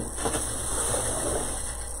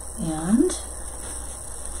 And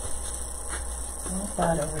put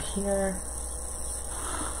that over here.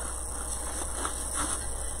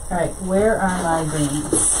 Alright, where are my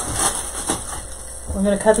greens? We're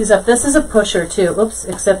going to cut these up. This is a pusher too. Oops,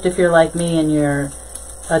 except if you're like me and you're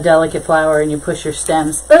a delicate flower and you push your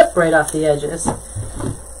stems right off the edges.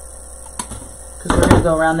 Because we're going to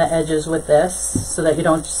go around the edges with this so that you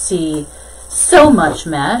don't see so much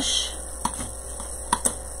mesh.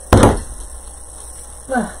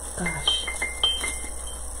 Oh, gosh.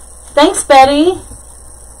 Thanks, Betty.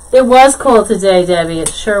 It was cold today, Debbie. It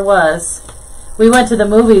sure was. We went to the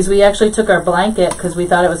movies. We actually took our blanket because we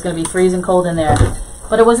thought it was going to be freezing cold in there.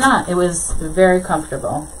 But it was not. It was very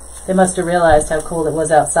comfortable. They must have realized how cold it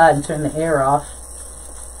was outside and turned the air off.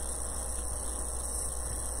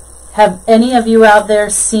 Have any of you out there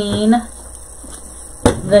seen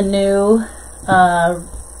the new,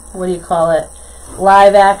 what do you call it,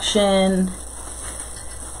 live action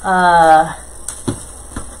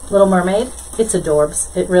Little Mermaid? It's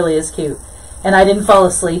adorbs. It really is cute. And I didn't fall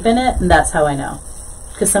asleep in it, and that's how I know.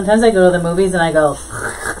 Because sometimes I go to the movies and I go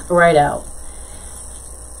right out.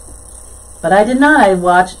 But I did not. I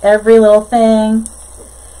watched every little thing.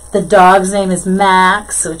 The dog's name is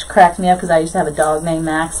Max, which cracked me up because I used to have a dog named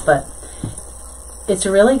Max, but it's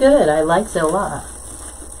really good. I liked it a lot.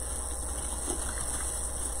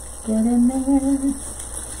 Get in there.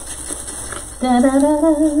 Da da da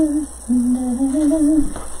da. Da da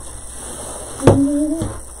da.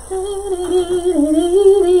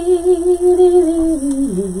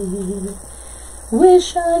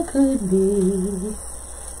 Wish I could be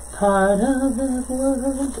part of the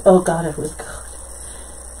world. Oh God, it was good.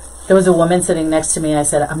 There was a woman sitting next to me and I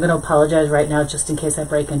said, I'm going to apologize right now just in case I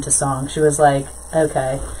break into song. She was like,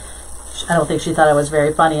 okay. I don't think she thought I was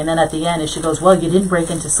very funny. And then at the end, she goes, well, you didn't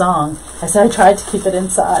break into song. I said, I tried to keep it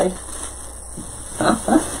inside.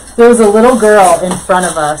 There was a little girl in front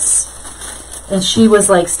of us and she was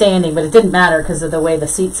like standing, but it didn't matter because of the way the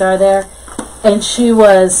seats are there. And she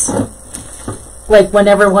was like, when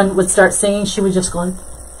everyone would start singing, she would just go like,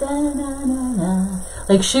 da-na-na-na.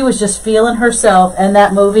 Like she was just feeling herself, and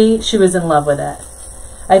that movie, she was in love with it.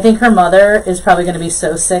 I think her mother is probably going to be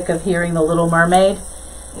so sick of hearing The Little Mermaid,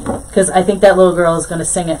 because I think that little girl is going to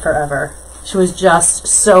sing it forever. She was just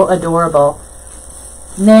so adorable.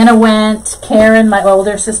 Nana went, Karen, my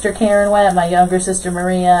older sister Karen went, my younger sister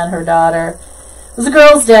Maria and her daughter. It was a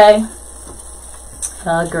girls' day.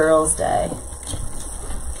 A girls' day.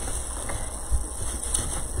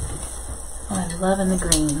 Oh, I'm loving the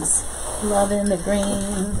greens. Loving the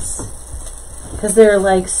greens. Because they're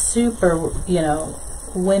like super, you know,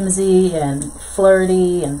 whimsy and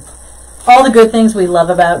flirty and all the good things we love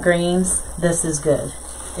about greens. This is good.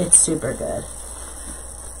 It's super good.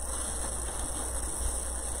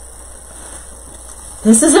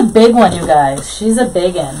 This is a big one, you guys. She's a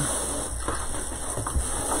big one.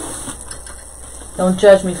 Don't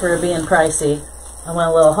judge me for it being pricey. I went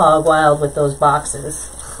a little hog wild with those boxes.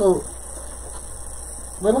 Ooh.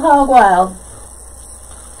 Little hog wild.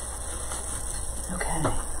 Okay.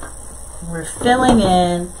 We're filling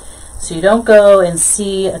in so you don't go and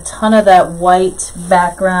see a ton of that white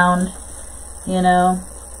background, you know.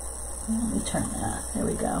 Let me turn that. There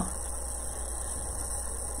we go.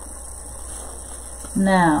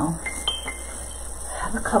 Now, I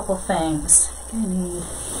have a couple things.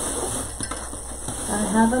 I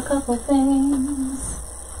have a couple things.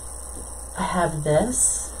 I have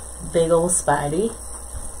this big old Spidey,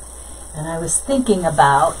 and I was thinking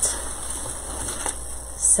about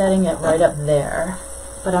setting it right up there,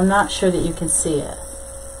 but I'm not sure that you can see it.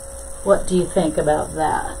 What do you think about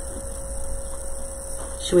that?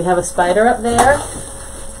 Should we have a spider up there?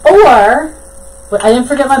 Or, but I didn't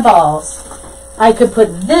forget my balls. I could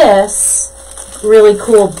put this really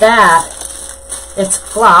cool bat, it's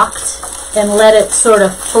flocked, and let it sort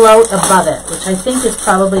of float above it, which I think is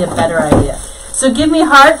probably a better idea. So give me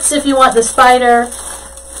hearts if you want the spider,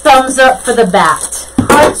 thumbs up for the bat.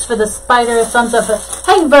 Hearts for the spider, thumbs up for...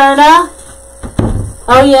 Hey, Verna!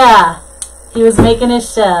 Oh, yeah. He was making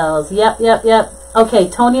his shells. Yep. Okay,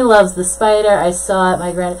 Tony loves the spider. I saw it.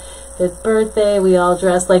 My granddad's birthday. We all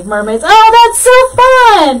dressed like mermaids. Oh, that's so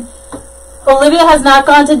fun! Olivia has not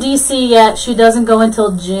gone to D.C. yet. She doesn't go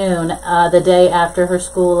until June, the day after her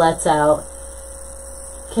school lets out.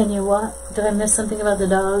 Can you what? Did I miss something about the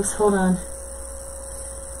dogs? Hold on.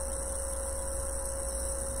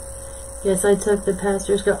 Yes, I took the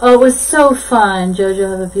pastor's girl. Oh, it was so fun. Jojo,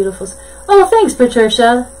 have a beautiful... Oh, thanks,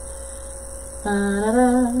 Patricia.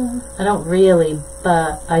 I don't really,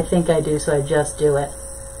 but I think I do, so I just do it.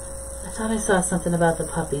 I thought I saw something about the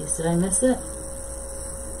puppies. Did I miss it?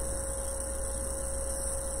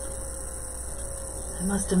 I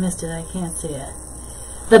must have missed it. I can't see it.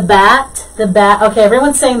 The bat. Okay,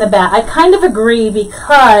 everyone's saying the bat. I kind of agree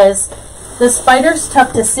because the spider's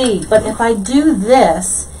tough to see, but if I do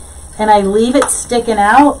this and I leave it sticking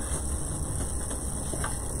out,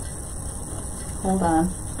 hold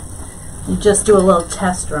on. You just do a little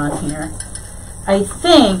test run here. I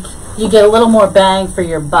think you get a little more bang for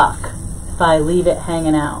your buck if I leave it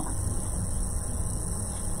hanging out.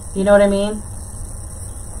 You know what I mean?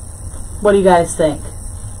 What do you guys think?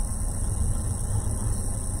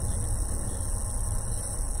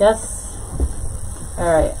 Yes?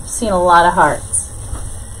 Alright, I've seen a lot of hearts.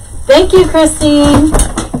 Thank you, Christine.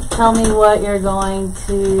 Tell me what you're going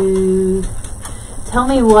to... Tell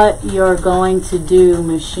me what you're going to do,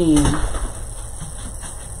 machine.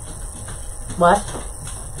 What?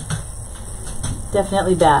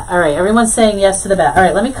 Definitely bat. All right, everyone's saying yes to the bat. All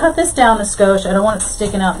right, let me cut this down a skosh. I don't want it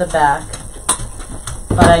sticking out the back,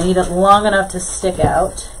 but I need it long enough to stick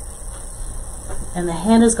out. And the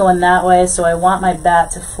hand is going that way, so I want my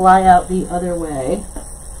bat to fly out the other way.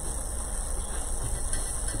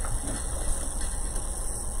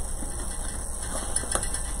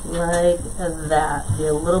 Like that. Be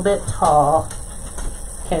a little bit tall.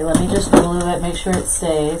 Okay, let me just glue it, make sure it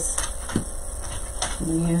stays. I'm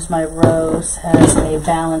going to use my rose as a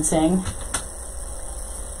balancing,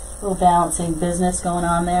 little balancing business going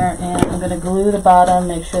on there. And I'm going to glue the bottom,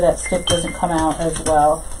 make sure that stick doesn't come out as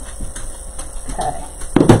well. Okay.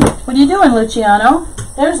 What are you doing, Luciano?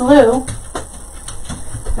 There's Lou.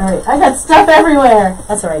 Alright, I got stuff everywhere.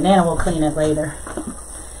 That's alright, Nana will clean it later.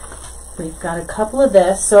 We've got a couple of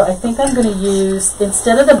this, so I think I'm going to use,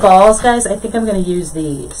 instead of the balls, guys, I think I'm going to use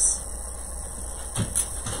these.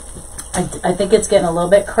 I think it's getting a little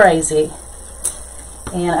bit crazy,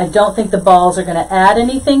 and I don't think the balls are going to add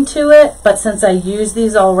anything to it, but since I use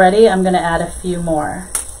these already, I'm going to add a few more.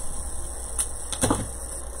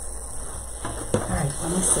 Alright,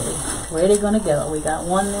 let me see. Where are they going to go? We got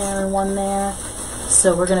one there and one there,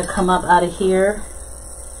 so we're going to come up out of here,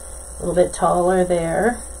 a little bit taller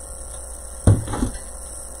there.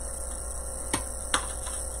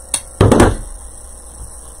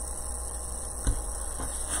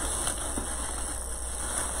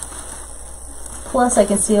 Plus, I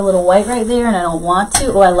can see a little white right there, and I don't want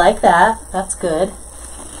to. Oh, I like that. That's good.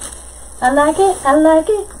 I like it. I like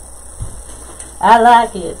it. I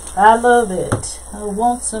like it. I love it. I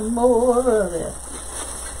want some more of it.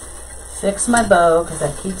 Fix my bow, because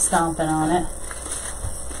I keep stomping on it.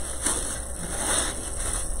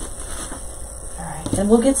 Alright, and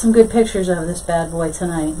we'll get some good pictures of this bad boy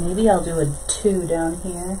tonight. Maybe I'll do a 2 down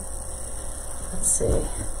here. Let's see.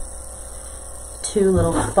 2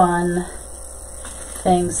 little fun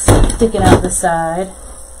things sticking out the side.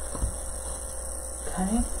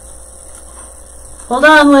 Okay. Hold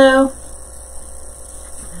on, Lou.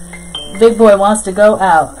 Big boy wants to go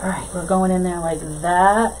out. Alright, we're going in there like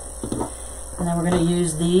that. And then we're going to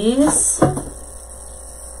use these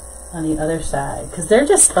on the other side, because they're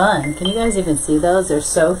just fun. Can you guys even see those? They're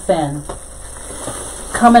so thin.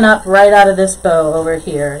 Coming up right out of this bow over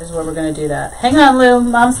here is where we're going to do that. Hang on, Lou.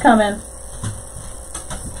 Mom's coming.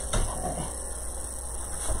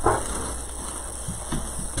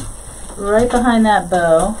 Right behind that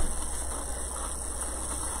bow.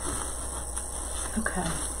 Okay.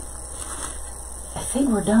 I think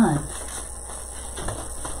we're done.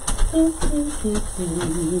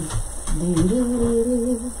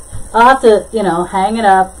 I'll have to, you know, hang it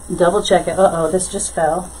up, double check it. Uh-oh, this just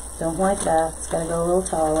fell. Don't like that. It's got to go a little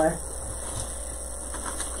taller.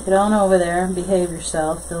 Get on over there and behave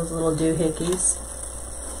yourself, those little doohickeys.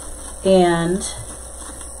 And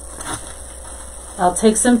I'll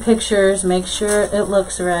take some pictures, make sure it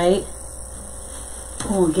looks right.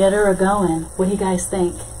 We'll get her going. What do you guys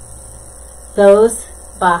think? Those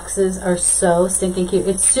boxes are so stinking cute.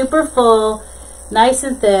 It's super full, nice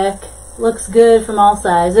and thick. Looks good from all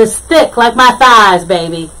sides. It's thick like my thighs,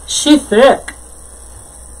 baby. She's thick.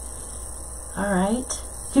 Alright.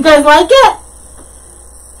 You guys like it?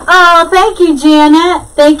 Oh, thank you, Janet.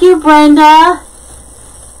 Thank you, Brenda.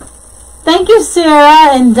 Thank you,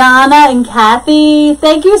 Sarah and Donna and Kathy.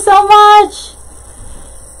 Thank you so much.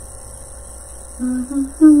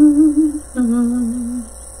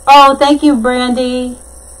 Oh, thank you, Brandy.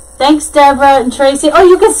 Thanks, Deborah and Tracy. Oh,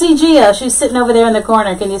 you can see Gia. She's sitting over there in the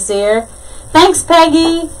corner. Can you see her? Thanks,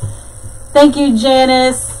 Peggy. Thank you,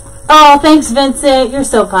 Janice. Oh, thanks, Vincent. You're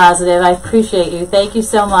so positive. I appreciate you. Thank you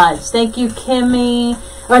so much. Thank you, Kimmy,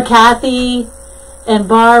 or Kathy, and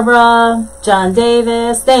Barbara, John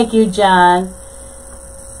Davis. Thank you, John.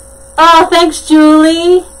 Oh, thanks,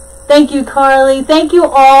 Julie. Thank you, Carly. Thank you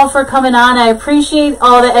all for coming on. I appreciate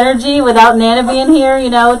all the energy without Nana being here, you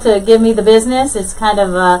know, to give me the business. It's kind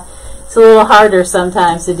of, it's a little harder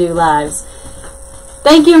sometimes to do lives.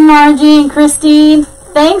 Thank you, Margie and Christine.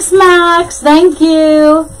 Thanks, Max. Thank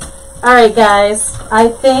you. All right, guys. I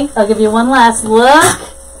think I'll give you one last look.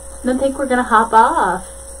 I think we're going to hop off.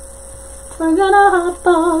 We're going to hop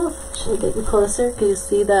off. Should I get you closer? Can you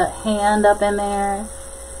see the hand up in there?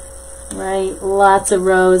 Right, lots of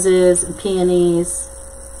roses and peonies,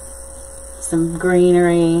 some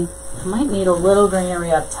greenery. I might need a little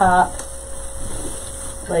greenery up top,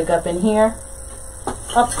 like up in here,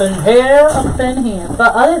 up in here, up in here.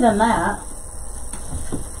 But other than that,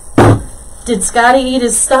 did Scotty eat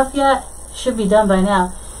his stuff yet? Should be done by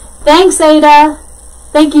now. Thanks, Ada.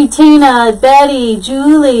 Thank you, Tina, Betty,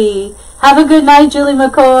 Julie. Have a good night, Julie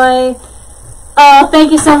McCoy. Oh,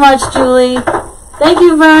 thank you so much, Julie. Thank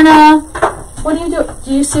you, Verna. What do you do?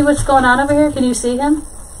 Do you see what's going on over here? Can you see him?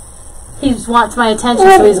 He wants my attention,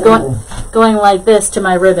 so he's going like this to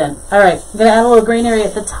my ribbon. All right, I'm going to add a little greenery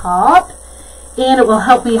at the top, and it will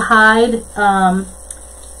help me hide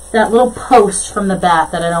that little post from the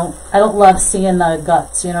bat that I don't love seeing the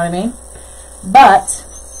guts. You know what I mean? But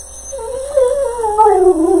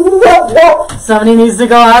somebody needs to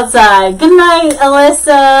go outside. Good night,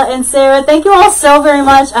 Alyssa and Sarah. Thank you all so very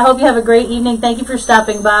much. I hope you have a great evening. Thank you for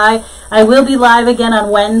stopping by. I will be live again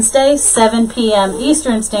on Wednesday, 7 p.m.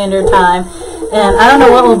 Eastern Standard Time. And I don't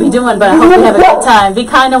know what we'll be doing, but I hope you have a good time. Be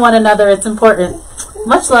kind to one another. It's important.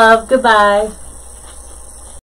 Much love. Goodbye.